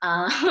money,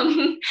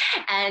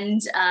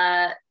 and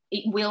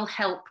it will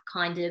help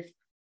kind of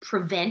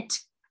prevent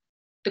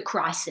the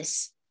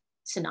crisis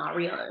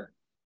scenario.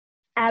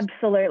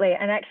 Absolutely.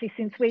 And actually,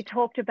 since we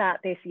talked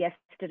about this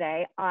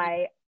yesterday,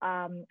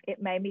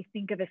 it made me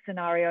think of a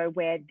scenario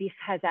where this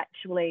has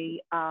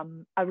actually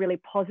a really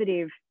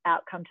positive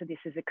outcome to this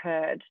has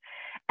occurred,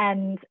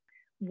 and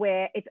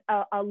where it's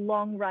a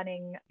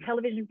long-running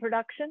television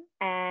production.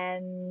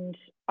 And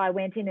I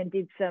went in and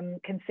did some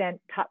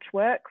consent touch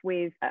work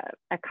with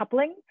a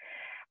coupling.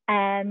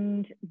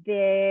 And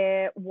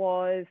there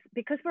was,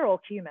 because we're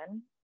all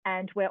human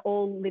and we're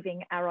all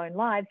living our own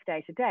lives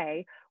day to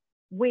day,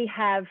 we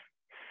have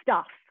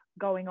stuff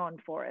going on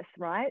for us,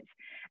 right?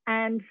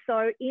 And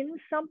so in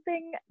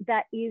something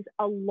that is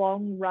a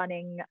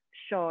long-running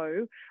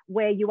show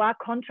where you are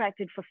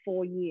contracted for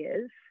 4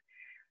 years,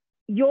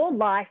 your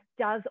life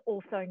does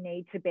also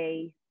need to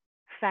be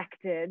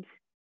factored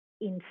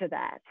into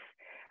that,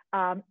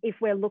 if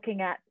we're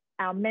looking at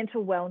our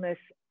mental wellness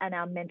and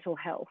our mental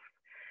health.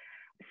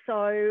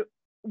 So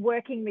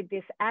working with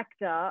this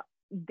actor,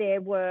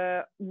 there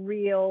were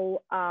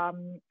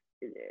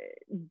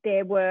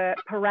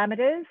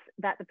parameters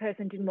that the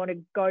person didn't want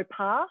to go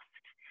past.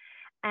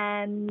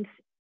 And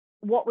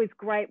what was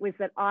great was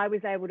that I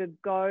was able to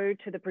go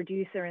to the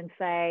producer and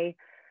say,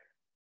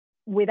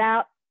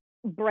 without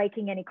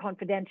breaking any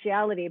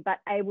confidentiality, but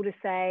able to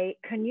say,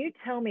 can you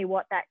tell me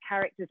what that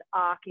character's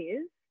arc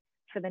is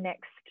for the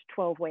next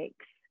 12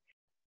 weeks?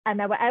 And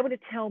they were able to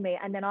tell me.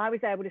 And then I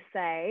was able to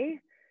say,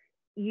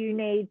 you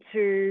need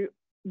to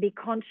be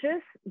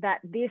conscious that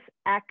this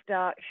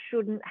actor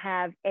shouldn't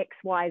have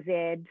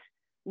XYZ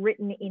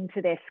written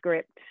into their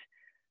script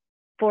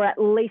for at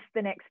least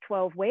the next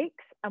 12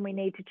 weeks. And we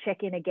need to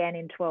check in again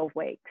in 12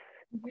 weeks.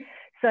 Mm-hmm.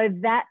 So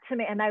that to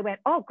me, and they went,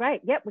 oh,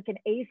 great. Yep, we can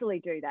easily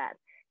do that.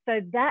 So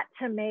that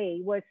to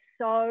me was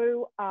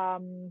so,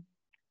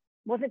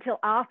 wasn't until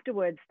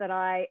afterwards that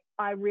I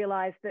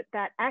realized that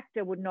that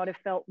actor would not have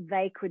felt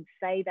they could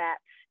say that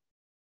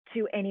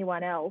to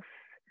anyone else.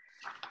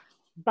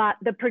 But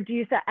the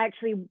producer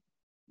actually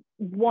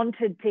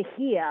wanted to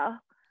hear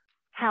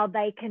how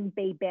they can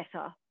be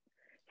better.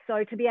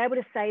 So to be able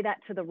to say that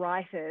to the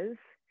writers,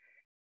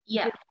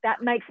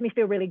 that makes me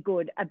feel really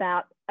good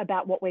about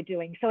what we're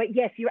doing. So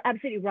yes, you're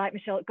absolutely right,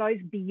 Michelle. It goes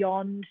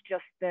beyond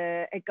just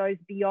the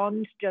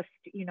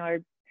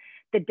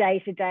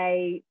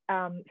day-to-day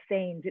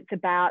scenes. It's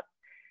about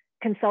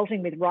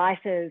consulting with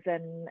writers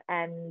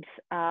and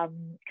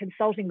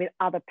consulting with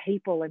other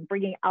people and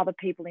bringing other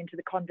people into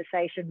the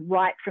conversation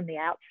right from the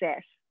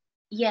outset.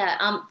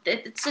 Yeah,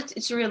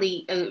 it's a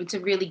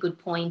really good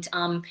point.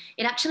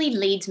 It actually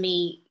leads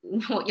me,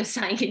 what you're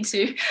saying,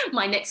 into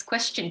my next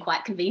question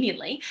quite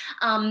conveniently.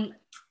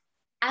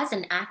 As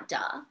an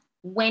actor,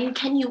 when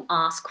can you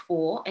ask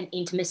for an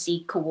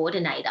intimacy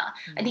coordinator?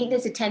 Mm-hmm. I think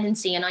there's a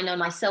tendency, and I know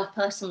myself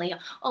personally,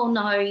 oh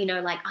no, I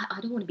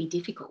don't want to be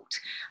difficult.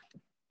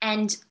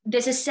 And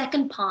there's a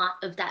second part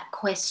of that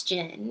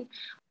question.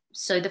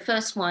 So the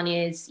first one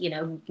is,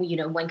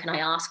 when can I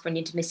ask for an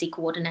intimacy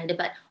coordinator?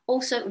 But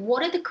also,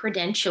 what are the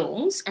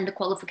credentials and the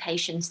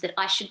qualifications that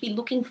I should be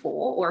looking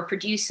for, or a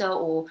producer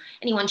or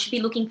anyone should be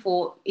looking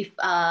for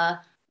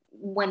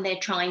when they're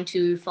trying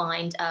to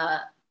find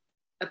a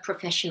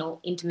professional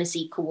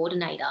intimacy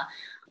coordinator?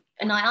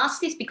 And I ask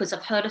this because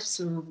I've heard of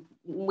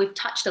we've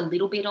touched a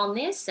little bit on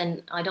this,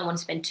 and I don't want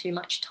to spend too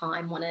much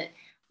time on it,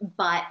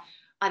 but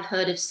I've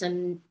heard of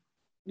some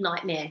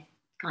nightmare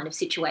kind of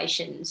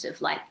situations of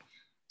like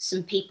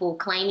some people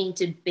claiming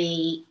to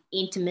be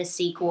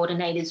intimacy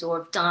coordinators or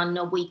have done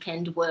a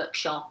weekend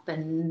workshop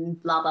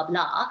and blah, blah,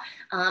 blah.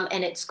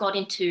 And it's got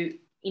into,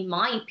 in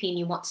my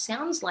opinion, what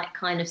sounds like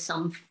kind of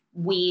some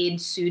weird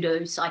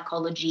pseudo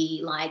psychology,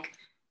 like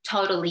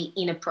totally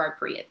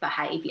inappropriate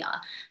behavior.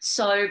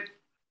 So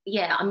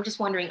yeah, I'm just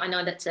wondering, I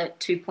know that's a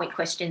 2-point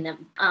question, and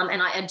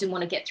I do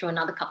want to get through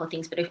another couple of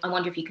things, but I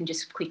wonder if you can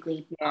just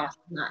quickly ask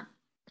that.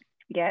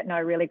 Yeah, no,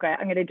 really great.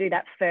 I'm going to do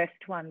that first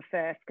one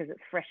first because it's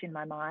fresh in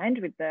my mind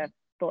with the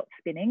thoughts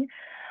spinning.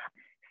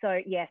 So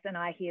yes, and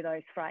I hear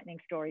those frightening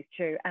stories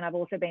too. And I've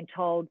also been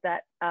told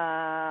that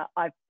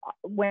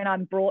when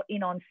I'm brought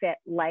in on set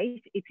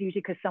late, it's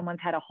usually because someone's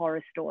had a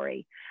horror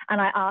story.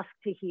 And I ask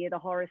to hear the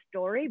horror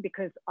story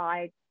because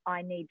I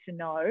need to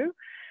know.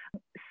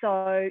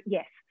 So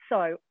yes,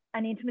 so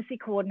an intimacy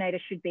coordinator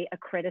should be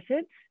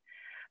accredited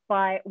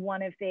by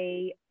one of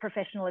the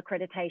professional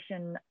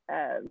accreditation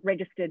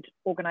registered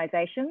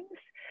organisations.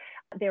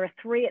 There are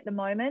 3 at the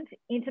moment: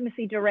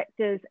 intimacy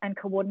directors and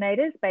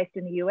coordinators based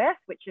in the US,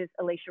 which is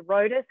Alicia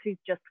Rodas, who's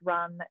just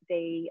run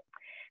the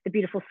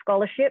beautiful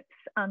scholarships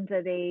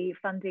under the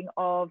funding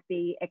of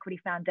the Equity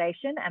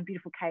Foundation, and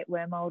beautiful Kate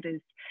Wormold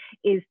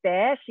is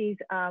there. She's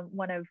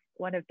one of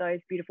those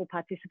beautiful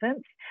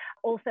participants.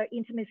 Also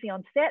Intimacy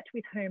on Set,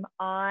 with whom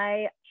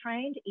I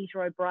trained,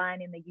 Ita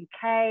O'Brien in the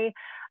UK,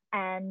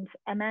 and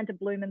Amanda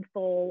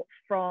Blumenthal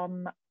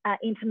from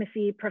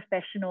Intimacy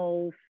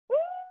Professionals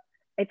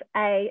It's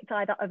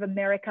either of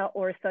America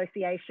or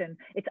Association.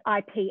 It's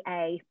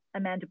IPA,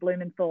 Amanda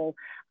Blumenthal.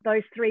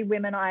 Those three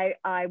women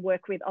I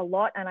work with a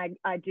lot, and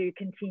I do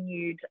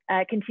continued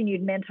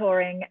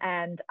mentoring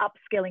and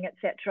upskilling,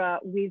 etc.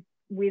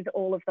 with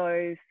all of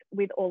those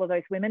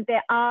women.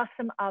 There are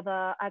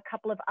a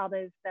couple of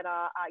others that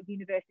are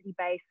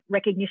university-based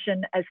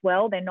recognition as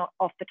well. They're not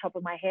off the top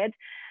of my head,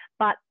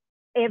 but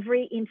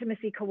every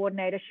intimacy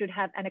coordinator should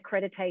have an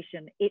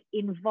accreditation. It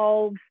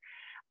involves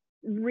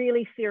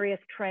really serious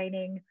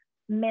training,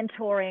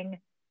 mentoring,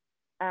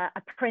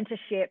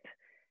 apprenticeship,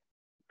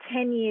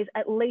 10 years,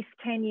 at least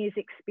 10 years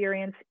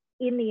experience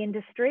in the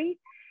industry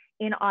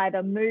in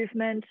either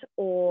movement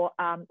or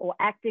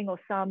acting or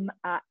some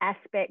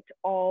aspect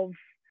of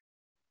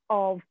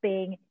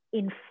being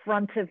in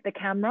front of the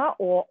camera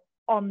or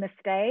on the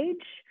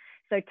stage.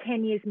 So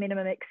 10 years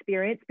minimum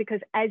experience, because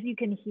as you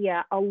can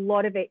hear, a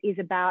lot of it is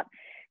about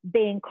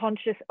being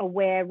conscious,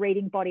 aware,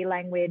 reading body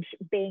language,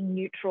 being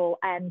neutral,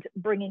 and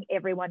bringing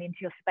everyone into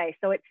your space.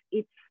 So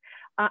it's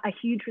a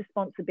huge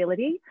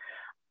responsibility.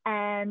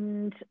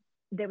 And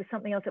there was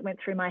something else that went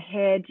through my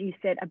head. You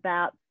said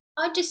about...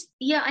 I guess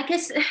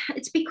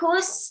it's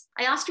because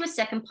I asked you a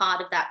second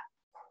part of that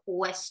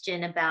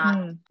question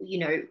about,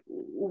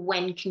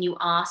 when can you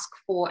ask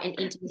for an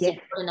intimacy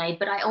coordinator?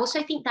 But I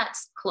also think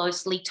that's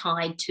closely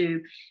tied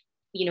to,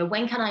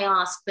 when can I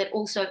ask? But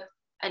also,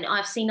 and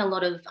I've seen a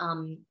lot of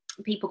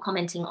people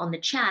commenting on the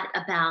chat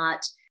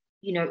about,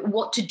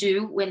 what to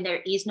do when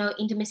there is no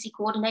intimacy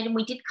coordinator. And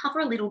we did cover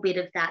a little bit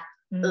of that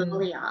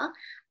earlier.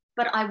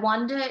 But I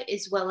wonder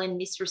as well in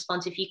this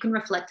response, if you can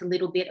reflect a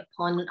little bit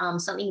upon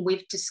something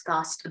we've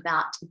discussed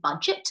about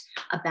budget,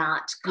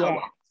 about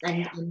co-ops.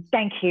 And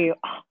Thank you.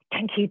 Oh,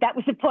 thank you. That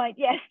was the point.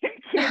 Yes,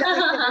 thank you. That was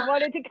what we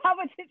wanted to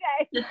cover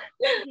today.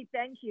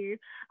 Thank you.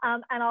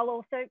 And I'll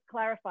also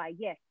clarify,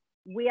 yes,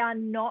 we are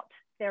not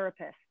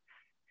therapists.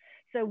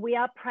 So we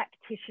are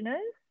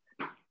practitioners.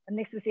 And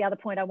this was the other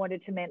point I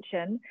wanted to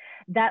mention,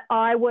 that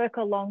I work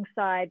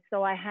alongside.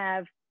 So I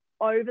have,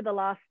 over the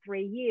last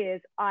 3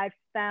 years, I've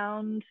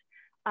found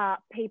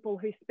people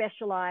who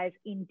specialize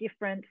in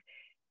different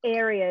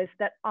areas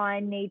that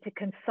I need to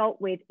consult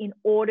with in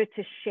order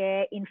to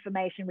share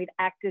information with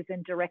actors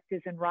and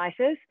directors and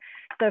writers.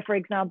 So for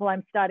example,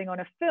 I'm starting on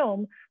a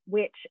film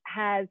which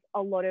has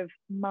a lot of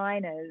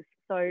minors,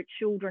 so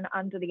children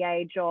under the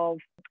age of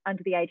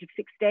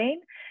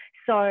 16.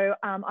 So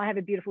I have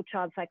a beautiful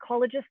child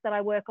psychologist that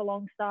I work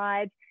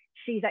alongside.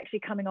 She's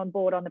actually coming on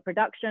board on the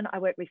production. I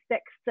work with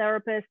sex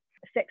therapists,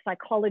 sex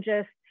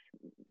psychologists,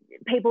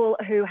 people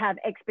who have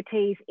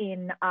expertise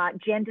in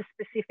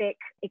gender-specific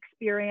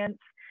experience.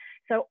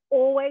 So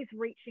always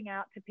reaching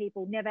out to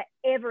people, never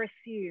ever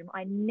assume,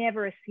 I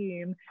never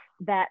assume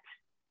that,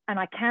 and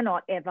I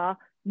cannot ever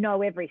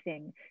know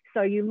everything.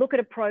 So you look at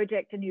a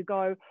project and you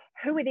go,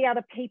 who are the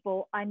other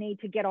people I need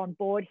to get on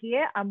board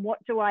here? And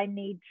what do I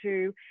need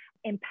to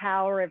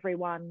empower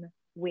everyone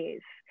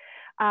with?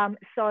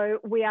 So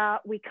we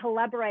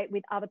collaborate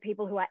with other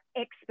people who are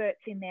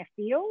experts in their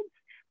fields,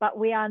 but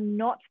we are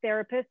not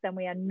therapists and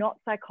we are not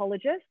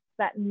psychologists.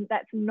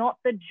 That's not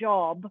the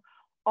job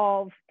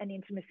of an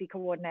intimacy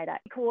coordinator.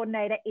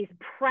 Coordinator is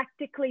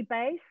practically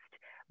based,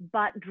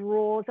 but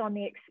draws on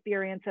the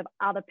experience of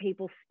other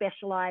people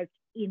specialized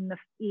in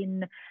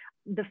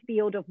the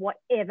field of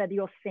whatever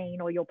your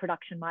scene or your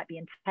production might be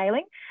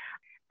entailing.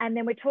 And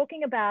then we're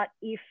talking about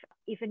if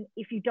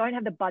you don't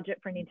have the budget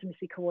for an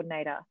intimacy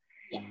coordinator,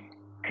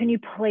 can you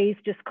please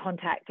just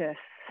contact us?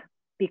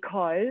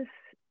 Because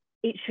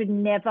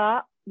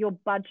your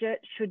budget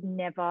should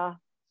never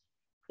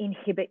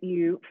inhibit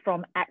you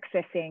from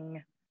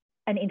accessing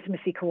an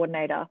intimacy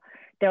coordinator.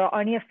 There are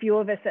only a few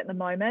of us at the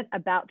moment,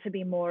 about to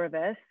be more of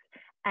us,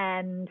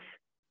 and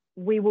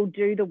we will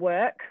do the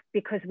work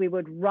because we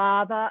would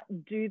rather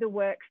do the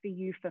work for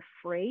you for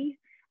free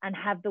and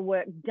have the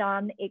work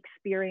done,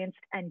 experienced,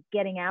 and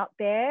getting out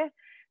there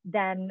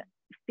than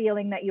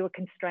feeling that you are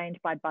constrained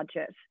by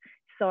budget.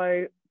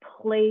 So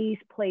please,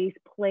 please,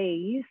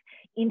 please,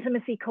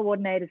 Intimacy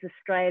Coordinators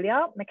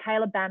Australia,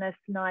 Michaela Bannis,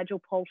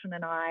 Nigel Poulton,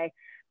 and I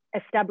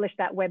established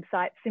that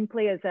website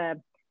simply as a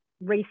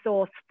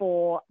resource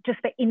for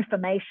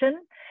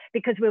information,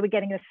 because we were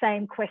getting the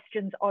same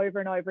questions over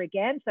and over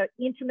again. So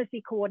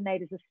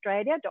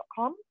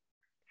intimacycoordinatorsaustralia.com.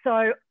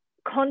 So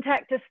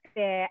contact us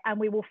there and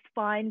we will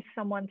find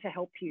someone to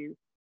help you.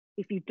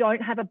 If you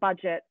don't have a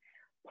budget,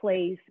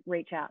 please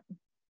reach out.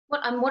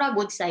 What I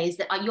would say is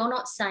that you're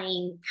not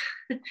saying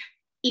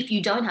if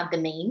you don't have the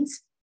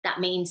means, that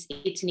means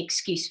it's an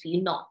excuse for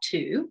you not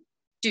to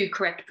do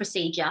correct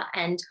procedure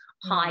and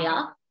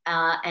hire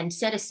and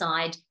set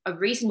aside a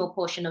reasonable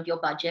portion of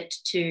your budget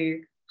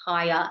to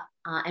hire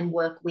and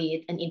work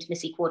with an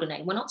intimacy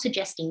coordinator. We're not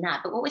suggesting that,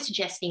 but what we're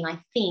suggesting, I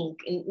think,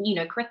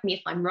 and correct me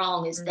if I'm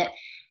wrong, is that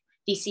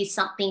this is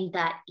something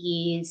that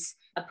is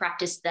a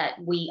practice that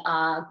we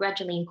are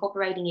gradually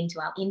incorporating into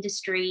our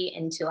industry,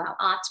 into our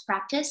arts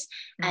practice,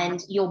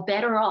 and you're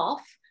better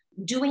off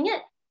doing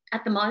it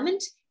at the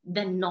moment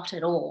than not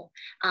at all.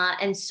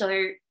 And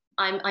so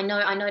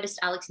I noticed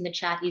Alex in the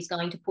chat is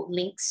going to put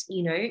links,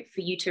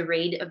 for you to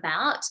read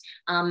about.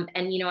 And,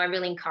 I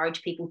really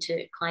encourage people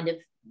to kind of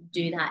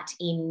do that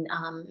in,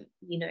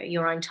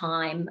 your own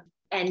time.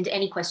 And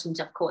any questions,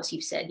 of course,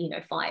 you've said,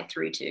 fire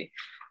through to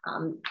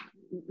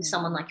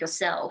someone like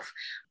yourself.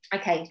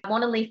 Okay, I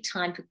want to leave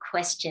time for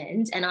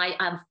questions. And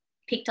I've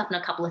picked up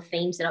on a couple of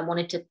themes that I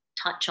wanted to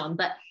touch on.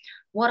 But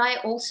what I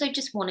also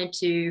just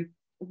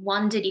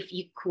wondered if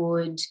you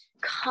could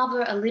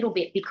cover a little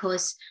bit,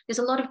 because there's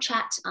a lot of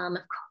chat, of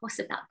course,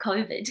 about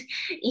COVID.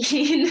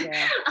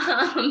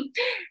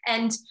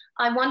 And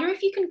I wonder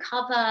if you can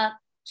cover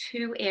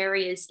two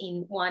areas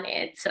in one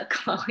answer,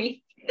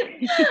 Chloe.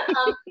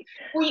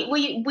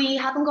 We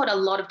haven't got a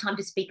lot of time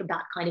to speak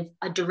about kind of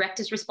a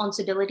director's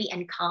responsibility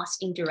and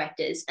casting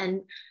directors.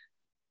 And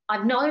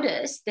I've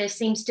noticed there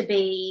seems to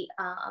be,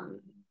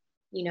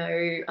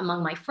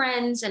 among my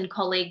friends and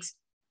colleagues,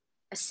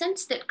 a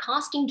sense that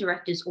casting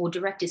directors or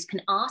directors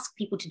can ask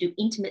people to do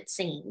intimate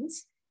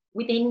scenes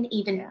within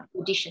even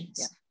auditions,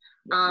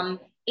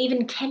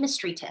 even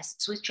chemistry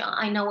tests, which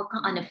I know are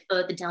kind of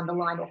further down the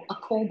line, or a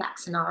callback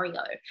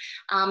scenario.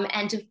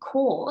 And of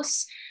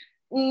course,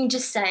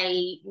 just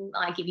say,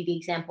 I give you the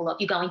example of,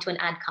 you're going to an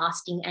ad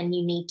casting and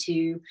you need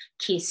to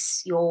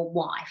kiss your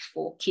wife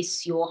or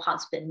kiss your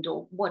husband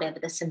or whatever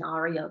the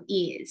scenario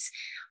is.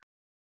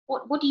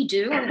 What do you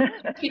do?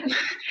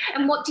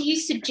 And what do you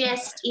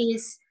suggest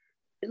is,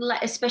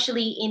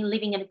 especially in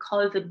living in a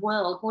COVID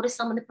world, what are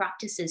some of the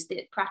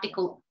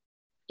practical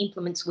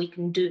implements we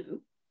can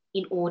do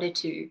in order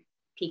to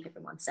keep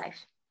everyone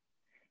safe?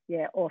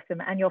 Yeah,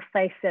 awesome. And your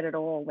face said it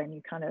all when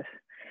you kind of,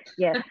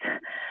 yes.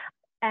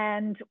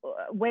 And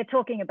we're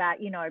talking about,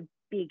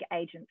 big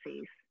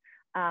agencies.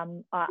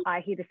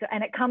 I hear this,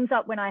 and it comes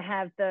up when I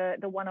have the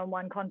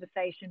one-on-one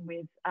conversation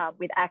with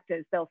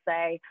actors. They'll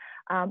say,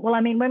 well,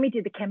 I mean, when we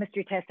did the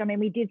chemistry test,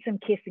 we did some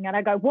kissing. And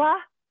I go, what?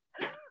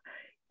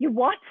 You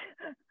what?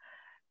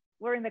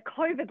 We're in the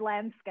COVID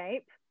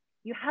landscape.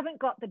 You haven't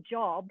got the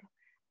job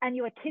and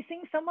you are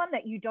kissing someone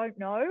that you don't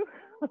know.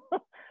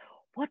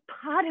 What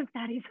part of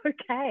that is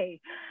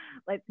okay?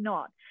 Let's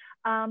not.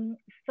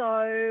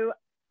 So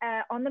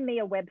on the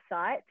MIA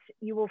website,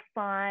 you will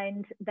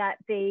find that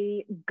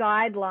the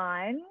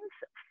guidelines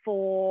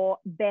for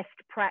best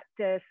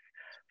practice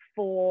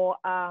for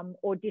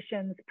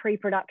auditions,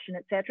 pre-production,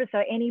 etc.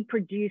 So any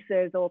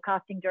producers or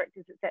casting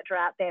directors, etc.,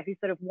 out there who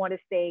sort of want to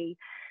see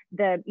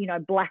the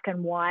black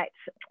and white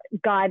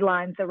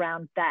guidelines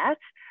around that,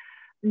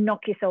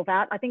 knock yourself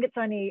out. I think it's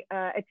only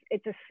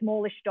it's a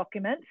smallish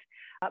document,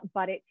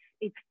 but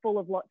it's full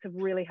of lots of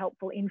really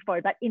helpful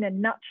info. But in a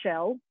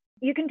nutshell,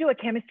 you can do a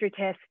chemistry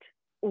test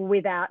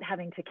without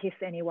having to kiss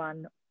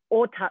anyone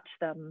or touch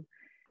them.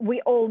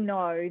 We all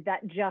know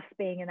that just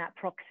being in that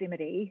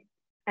proximity,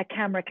 a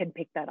camera can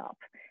pick that up.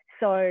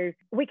 So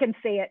we can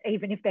see it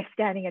even if they're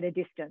standing at a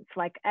distance.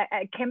 Like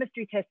a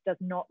chemistry test does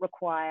not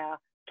require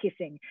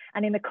kissing.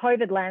 And in the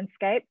COVID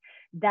landscape,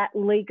 that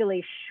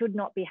legally should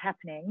not be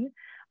happening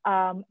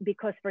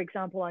because, for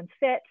example, on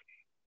set,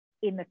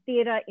 in the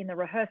theatre, in the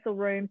rehearsal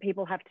room,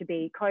 people have to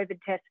be COVID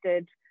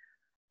tested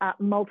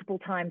multiple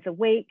times a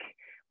week.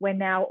 We're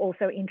now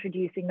also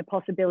introducing the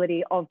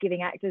possibility of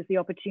giving actors the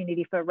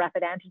opportunity for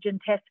rapid antigen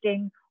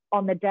testing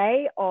on the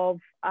day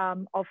of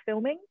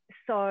filming.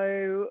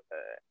 So,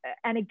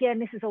 and again,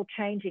 this is all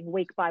changing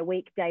week by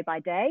week, day by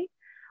day.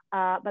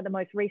 But the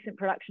most recent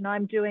production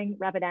I'm doing,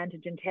 rapid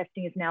antigen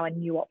testing is now a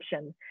new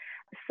option.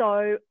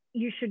 So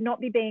you should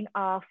not be being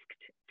asked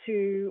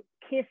to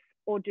kiss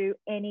or do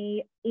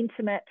any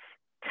intimate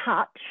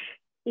touch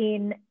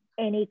in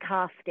any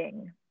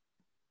casting.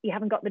 You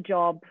haven't got the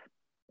job.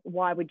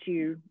 Why would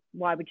you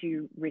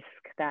risk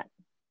that?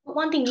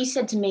 One thing you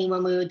said to me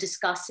when we were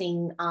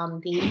discussing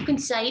you can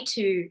say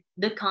to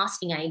the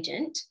casting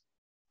agent,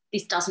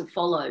 this doesn't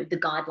follow the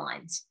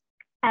guidelines.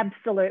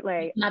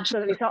 Absolutely.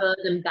 Absolutely. Refer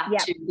them back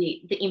to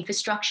the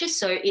infrastructure.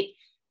 So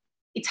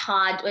it's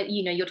hard,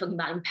 you're talking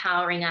about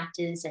empowering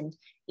actors, and,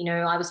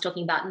 I was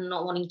talking about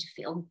not wanting to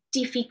feel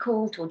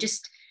difficult or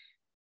just,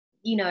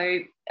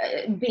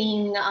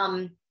 being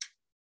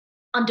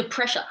under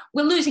pressure.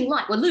 We're losing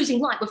light.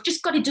 We've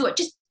just got to do it.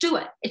 Just do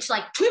it. It's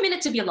like 2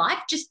 minutes of your life.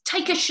 Just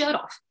take your shirt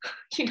off,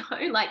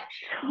 like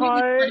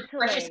totally. Really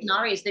pressure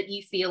scenarios that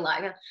you feel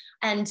like.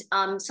 And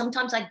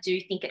sometimes I do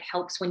think it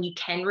helps when you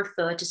can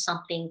refer to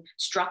something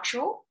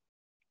structural.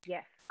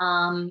 Yes.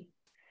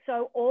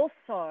 So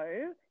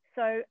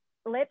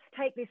let's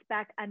take this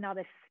back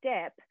another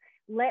step.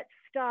 Let's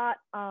start,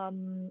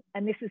 and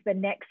this is the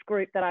next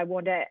group that I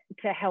want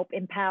to help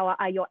empower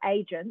are your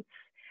agents.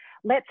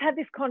 Let's have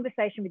this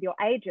conversation with your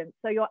agents.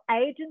 So your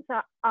agents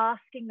are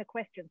asking the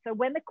question. So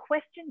when the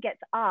question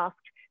gets asked,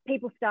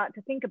 people start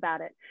to think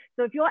about it.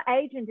 So if your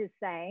agent is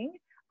saying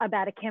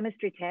about a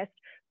chemistry test,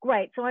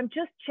 great. So I'm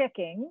just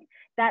checking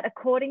that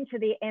according to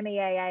the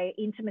MEAA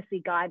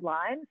intimacy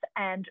guidelines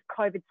and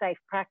COVID safe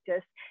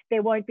practice,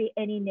 there won't be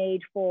any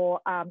need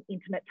for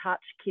intimate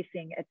touch,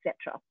 kissing,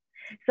 etc.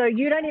 So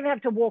you don't even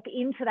have to walk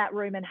into that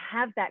room and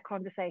have that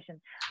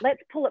conversation.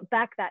 Let's pull it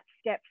back that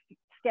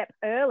step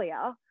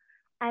earlier.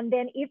 And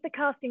then if the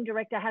casting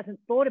director hasn't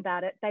thought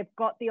about it, they've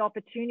got the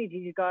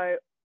opportunity to go,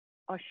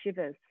 oh,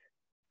 shivers.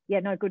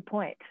 Yeah, no, good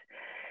point.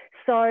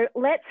 So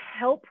let's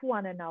help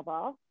one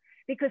another,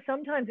 because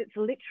sometimes it's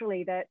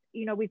literally that,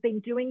 you know, we've been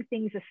doing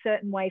things a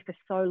certain way for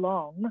so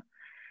long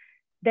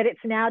that it's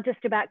now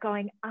just about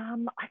going, I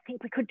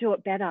think we could do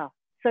it better.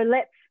 So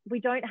we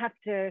don't have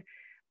to,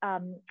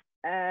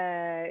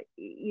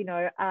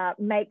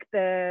 make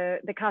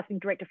the casting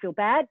director feel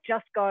bad.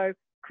 Just go,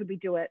 could we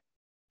do it?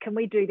 Can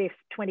we do this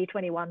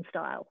 2021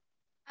 style?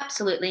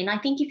 Absolutely. And I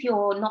think if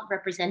you're not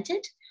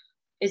represented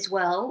as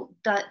well,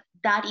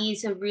 that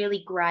is a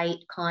really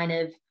great kind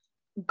of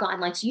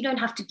guideline. So you don't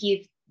have to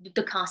give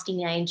the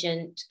casting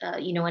agent,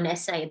 an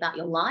essay about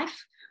your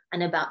life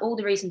and about all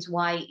the reasons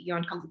why you're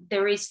uncomfortable.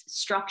 There is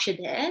structure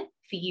there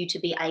for you to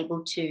be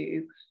able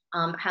to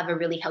have a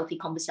really healthy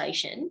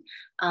conversation.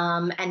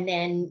 And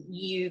then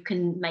you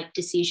can make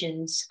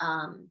decisions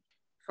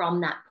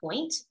from that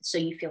point, so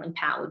you feel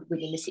empowered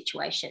within the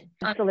situation.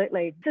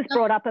 Absolutely. Just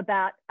brought up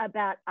about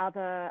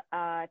other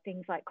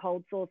things like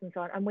cold sores and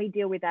so on, and we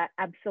deal with that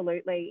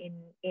absolutely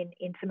in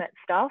intimate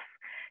stuff.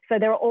 So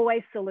there are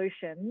always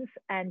solutions,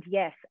 and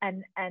yes,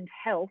 and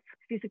health,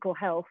 physical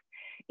health,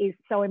 is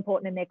so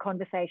important in their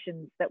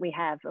conversations that we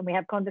have. And we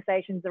have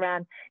conversations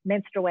around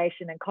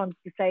menstruation and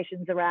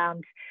conversations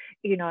around,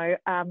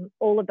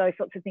 all of those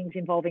sorts of things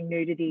involving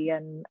nudity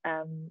and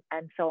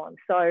so on.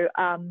 So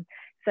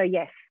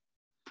yes.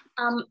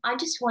 I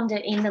just wonder,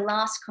 in the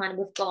last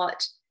we've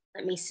got,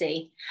 let me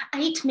see,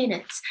 8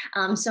 minutes.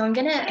 So I'm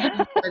going to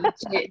head over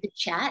to the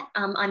chat.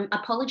 I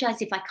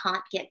apologise if I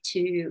can't get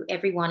to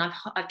everyone.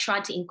 I've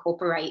tried to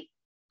incorporate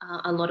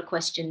a lot of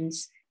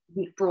questions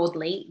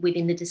broadly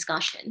within the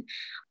discussion.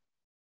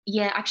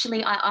 Yeah,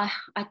 actually, I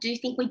do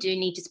think we do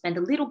need to spend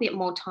a little bit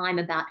more time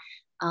about,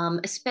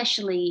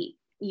 especially,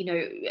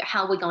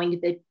 how we're going to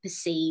be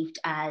perceived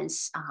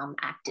as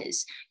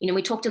actors.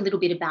 We talked a little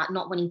bit about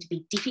not wanting to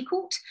be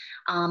difficult,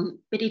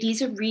 but it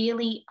is a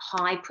really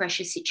high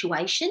pressure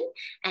situation,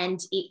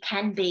 and it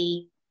can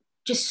be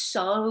just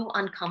so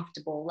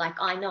uncomfortable. Like,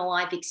 I know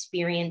I've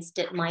experienced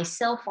it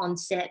myself on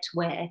set,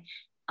 where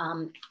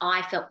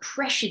I felt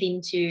pressured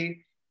into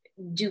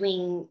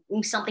doing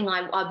something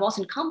I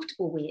wasn't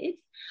comfortable with.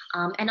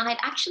 And I had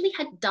actually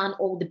done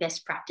all the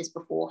best practice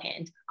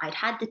beforehand. I'd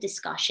had the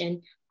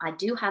discussion. I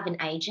do have an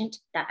agent.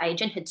 That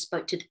agent had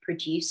spoke to the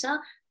producer.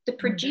 The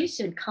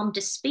producer had come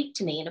to speak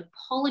to me and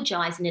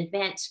apologize in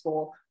advance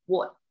for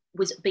what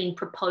was being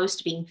proposed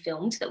to being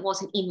filmed that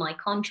wasn't in my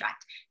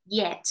contract.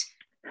 Yet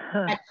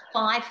at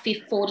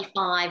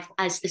 5:45,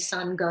 as the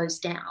sun goes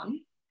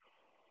down,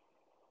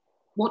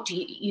 what do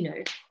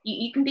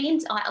you can be in,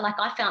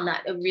 I found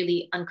that a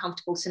really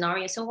uncomfortable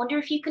scenario. So I wonder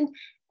if you can,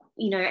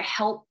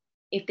 help,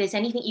 if there's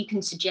anything you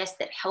can suggest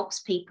that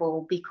helps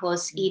people,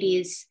 because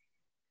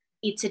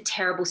it's a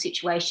terrible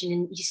situation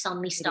and you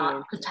suddenly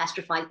start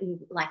catastrophizing,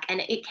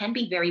 and it can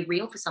be very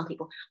real for some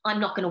people. I'm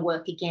not going to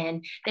work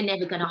again. They're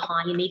never going to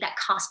hire me. That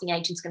casting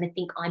agent's going to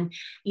think I'm,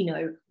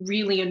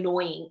 really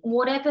annoying.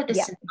 Whatever the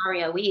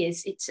scenario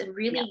is, it's a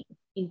really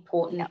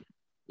important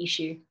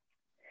issue.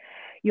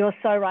 You're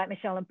so right,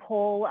 Michelle. And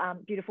Paul,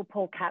 beautiful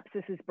Paul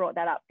Capsis has brought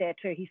that up there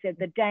too. He said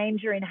the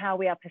danger in how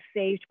we are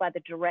perceived by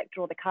the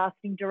director or the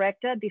casting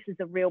director. This is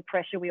a real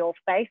pressure we all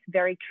face,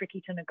 very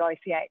tricky to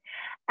negotiate.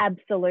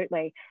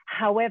 Absolutely.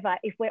 However,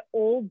 if we're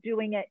all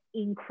doing it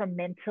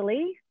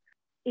incrementally,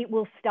 it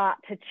will start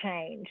to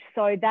change.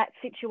 So that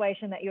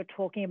situation that you're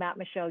talking about,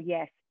 Michelle,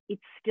 yes,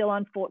 it's still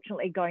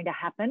unfortunately going to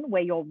happen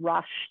where you're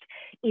rushed.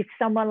 If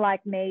someone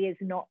like me is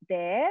not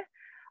there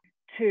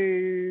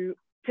to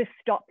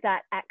stop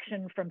that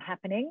action from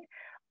happening.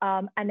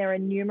 And there are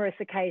numerous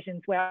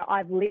occasions where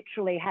I've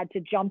literally had to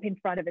jump in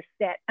front of a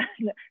set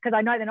because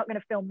I know they're not going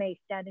to film me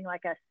standing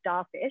like a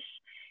starfish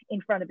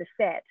in front of the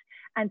set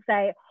and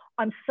say,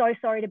 I'm so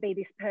sorry to be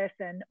this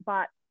person,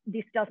 but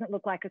this doesn't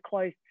look like a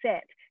closed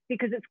set,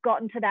 because it's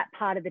gotten to that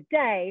part of the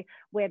day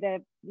where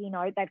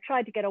they've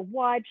tried to get a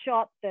wide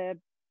shot, the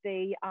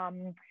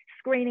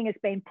screening has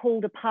been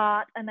pulled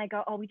apart, and they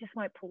go, oh, we just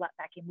won't pull that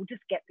back in. We'll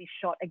just get this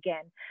shot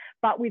again.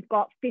 But we've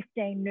got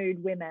 15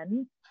 nude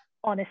women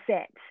on a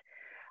set.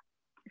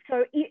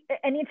 So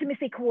an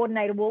intimacy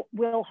coordinator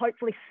will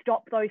hopefully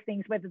stop those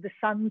things, whether the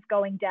sun's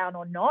going down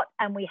or not.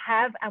 And we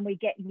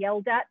get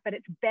yelled at, but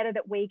it's better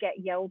that we get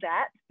yelled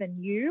at than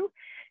you,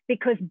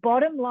 because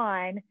bottom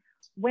line,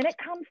 when it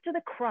comes to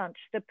the crunch,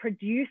 the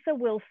producer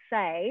will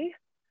say,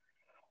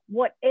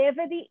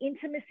 whatever the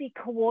intimacy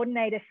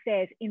coordinator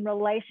says in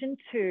relation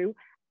to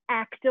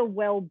actor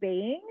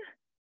well-being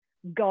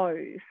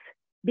goes,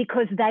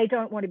 because they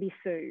don't want to be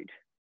sued.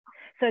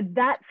 So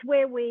that's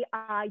where we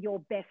are your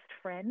best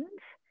friend,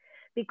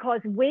 because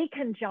we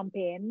can jump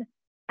in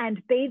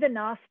and be the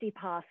nasty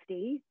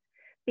pasty,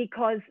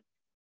 because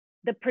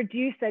the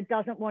producer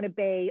doesn't want to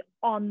be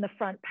on the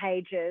front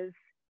pages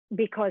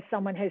because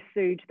someone has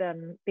sued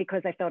them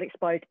because they felt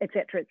exposed, et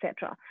cetera, et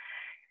cetera.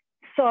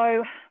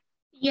 So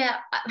Yeah.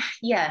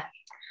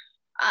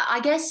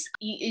 I guess,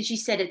 as you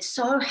said, it's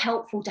so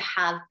helpful to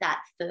have that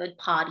third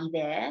party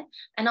there.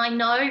 And I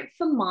know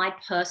from my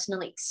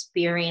personal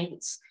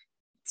experience,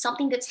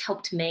 something that's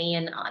helped me,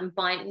 and I'm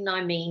by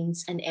no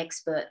means an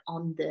expert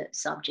on the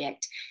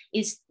subject,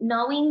 is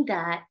knowing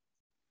that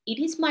it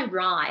is my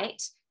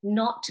right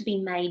not to be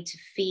made to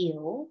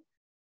feel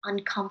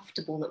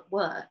uncomfortable at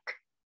work.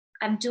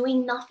 I'm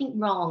doing nothing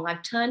wrong.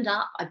 I've turned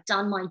up, I've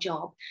done my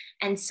job.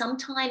 And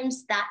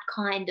sometimes that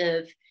kind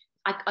of,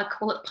 I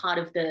call it part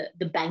of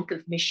the bank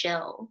of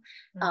Michelle,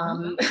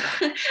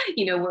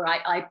 where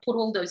I put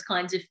all those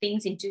kinds of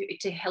things into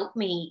to help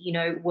me,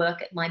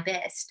 work at my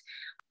best.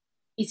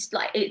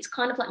 It's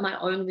kind of like my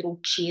own little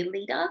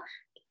cheerleader.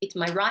 It's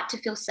my right to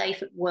feel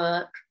safe at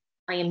work.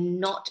 I am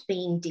not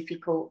being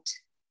difficult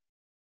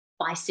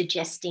by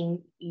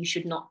suggesting you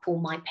should not pull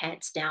my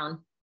pants down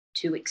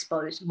to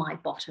expose my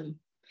bottom.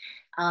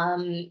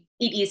 It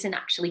isn't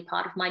actually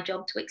part of my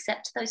job to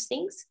accept those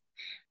things.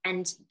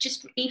 And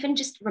just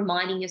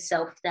reminding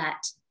yourself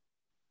that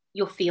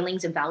your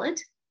feelings are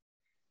valid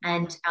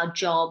and our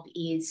job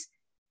is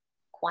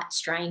quite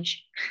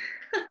strange.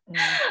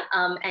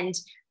 And,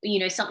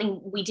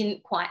 something we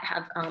didn't quite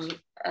have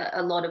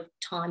a lot of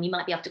time. You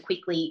might be able to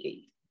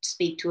quickly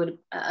speak to it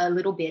a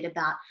little bit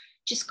about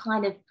just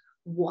kind of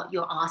what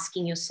you're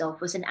asking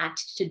yourself as an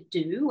act to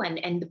do,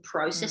 and the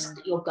process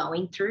that you're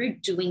going through,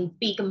 doing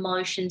big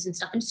emotions and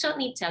stuff. And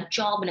certainly it's our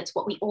job and it's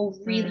what we all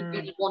really,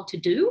 really want to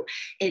do.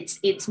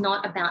 It's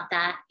not about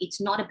that.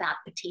 It's not about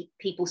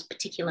people's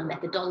particular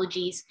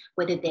methodologies,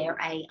 whether they're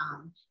a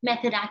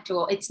method actor,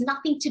 or it's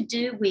nothing to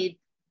do with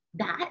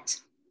that.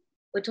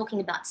 We're talking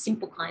about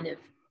simple kind of,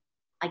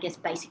 I guess,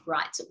 basic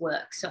rights at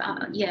work. So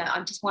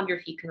I just wonder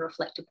if you can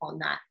reflect upon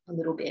that a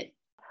little bit.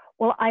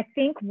 Well, I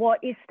think what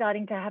is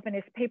starting to happen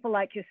is people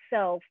like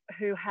yourself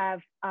who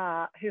have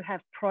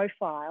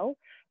profile.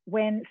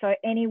 So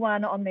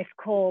anyone on this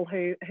call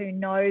who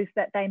knows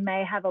that they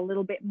may have a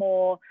little bit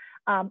more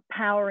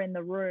power in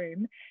the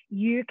room,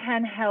 you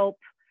can help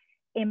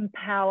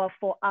empower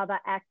for other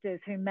actors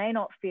who may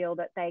not feel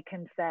that they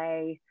can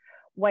say,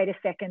 wait a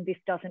second, this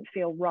doesn't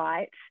feel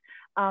right.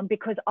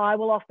 Because I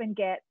will often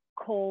get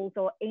calls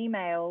or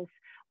emails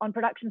on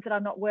productions that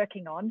I'm not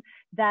working on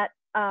that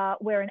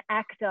where an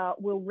actor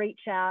will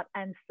reach out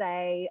and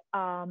say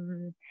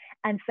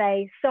so-and-so,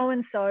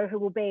 who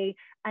will be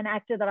an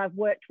actor that I've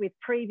worked with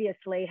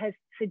previously, has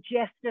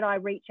suggested I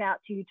reach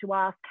out to you to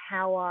ask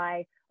how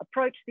I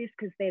approach this,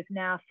 because there's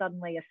now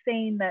suddenly a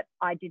scene that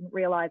I didn't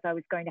realize I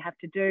was going to have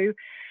to do.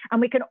 And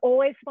we can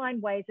always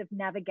find ways of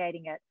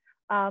navigating it.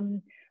 I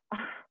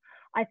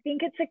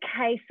think it's a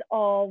case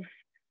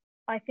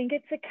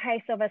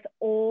of us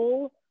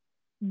all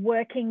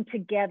working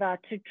together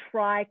to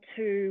try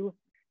to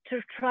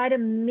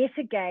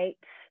mitigate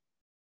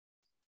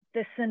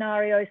the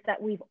scenarios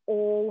that we've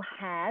all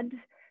had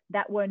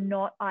that were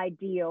not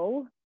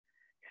ideal,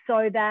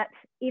 so that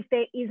if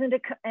there isn't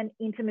an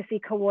intimacy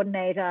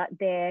coordinator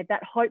there,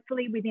 that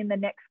hopefully within the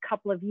next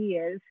couple of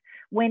years,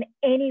 when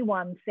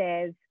anyone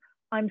says,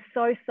 I'm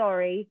so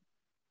sorry,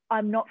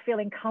 I'm not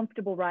feeling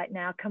comfortable right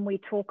now, can we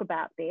talk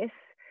about this,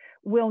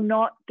 will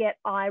not get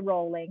eye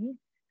rolling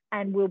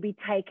and will be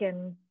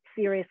taken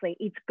seriously.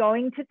 It's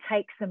going to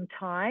take some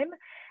time,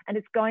 and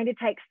it's going to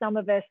take some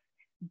of us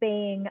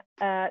being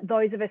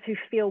those of us who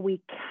feel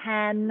we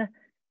can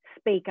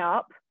speak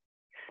up,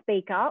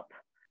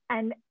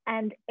 and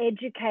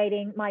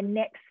educating. My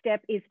next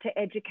step is to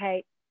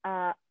educate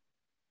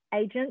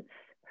agents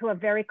who are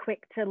very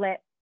quick to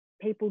let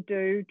people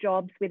do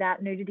jobs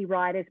without nudity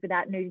riders,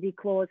 without nudity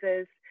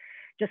clauses,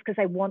 just because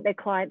they want their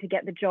client to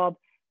get the job,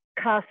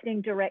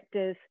 casting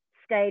directors,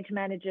 stage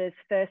managers,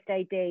 first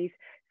ADs.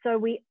 So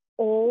we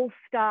all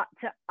start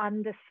to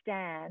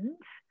understand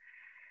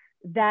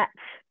that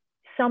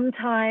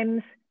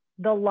sometimes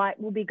the light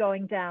will be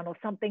going down, or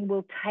something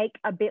will take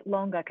a bit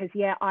longer. Because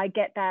I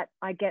get that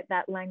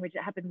language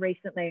that happened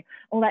recently.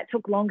 Well, that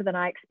took longer than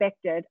I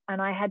expected.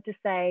 And I had to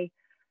say,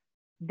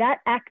 that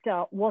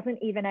actor wasn't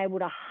even able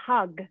to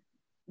hug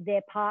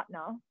their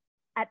partner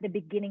at the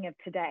beginning of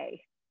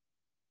today.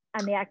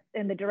 And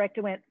the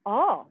director went,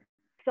 oh.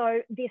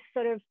 So this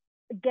sort of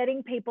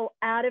getting people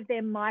out of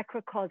their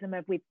microcosm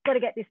of, we've got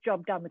to get this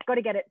job done, we've got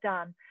to get it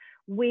done.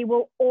 We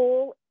will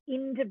all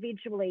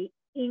individually,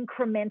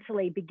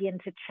 incrementally begin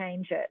to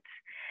change it.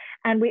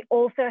 And we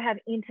also have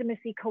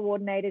intimacy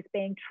coordinators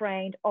being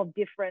trained of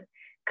different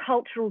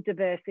cultural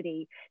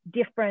diversity,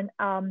 different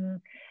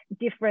gender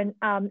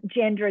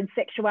and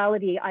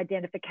sexuality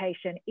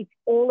identification. It's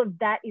all of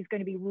that is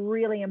going to be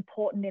really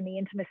important in the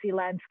intimacy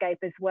landscape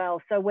as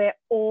well. So we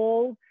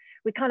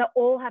kind of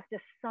all have to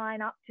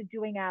sign up to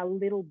doing our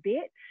little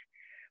bit,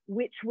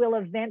 which will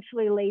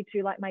eventually lead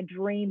to, like, my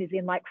dream is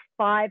in like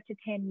 5 to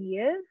 10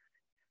 years,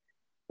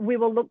 we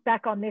will look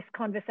back on this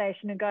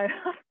conversation and go,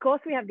 of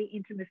course we have the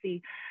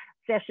intimacy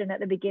session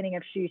at the beginning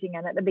of shooting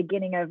and at the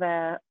beginning of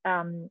a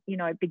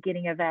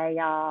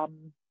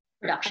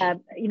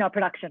production.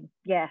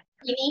 Yeah.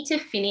 We need to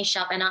finish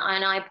up, and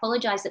I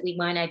apologise that we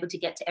weren't able to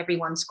get to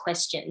everyone's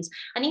questions.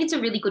 I think it's a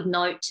really good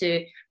note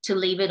to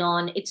leave it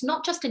on. It's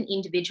not just an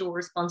individual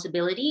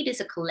responsibility, it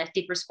is a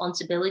collective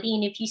responsibility.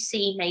 And if you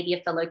see maybe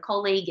a fellow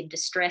colleague in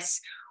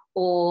distress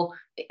or,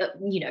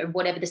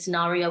 whatever the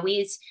scenario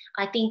is,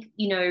 I think,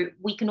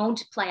 we can all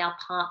play our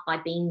part by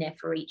being there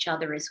for each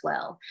other as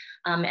well.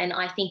 And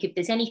I think if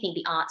there's anything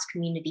the arts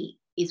community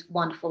is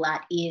wonderful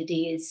at, it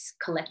is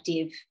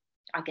collective,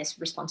 I guess,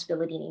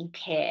 responsibility and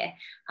care.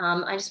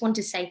 I just want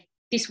to say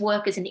this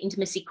work as an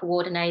intimacy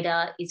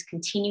coordinator is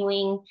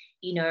continuing,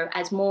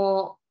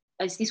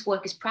 as this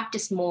work is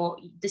practiced more,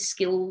 the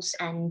skills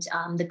and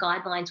the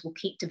guidelines will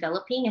keep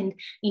developing. And,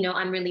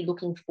 I'm really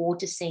looking forward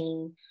to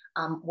seeing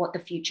what the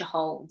future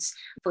holds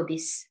for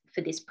this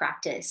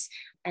practice.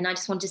 And I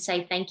just want to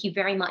say thank you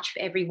very much for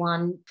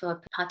everyone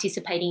for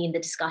participating in the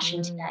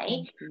discussion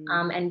today.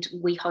 And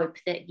we hope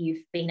that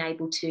you've been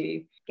able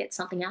to get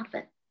something out of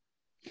it.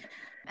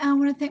 I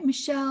want to thank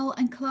Michelle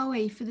and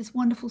Chloe for this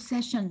wonderful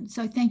session.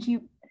 So thank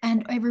you,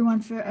 and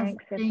everyone for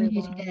being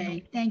here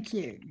today. Thank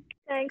you.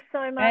 Thanks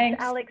so much,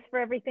 Alex, for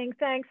everything.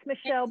 Thanks,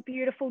 Michelle.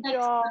 Beautiful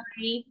job.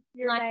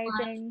 You're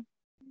amazing.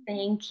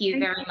 Thank you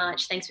very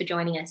much. Thanks for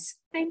joining us.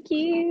 Thank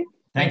you.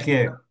 Thank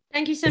you.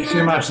 Thank you so much. Thank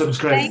you so much. That was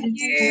great. Thank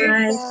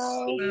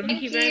you.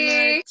 Thank you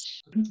very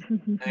much.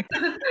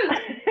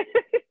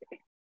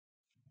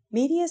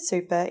 Media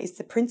Super is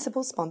the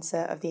principal sponsor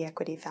of the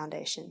Equity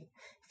Foundation.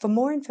 For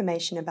more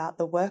information about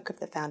the work of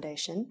the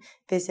Foundation,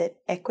 visit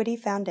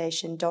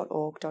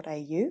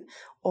equityfoundation.org.au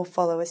or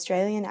follow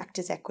Australian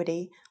Actors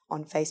Equity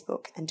on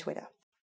Facebook and Twitter.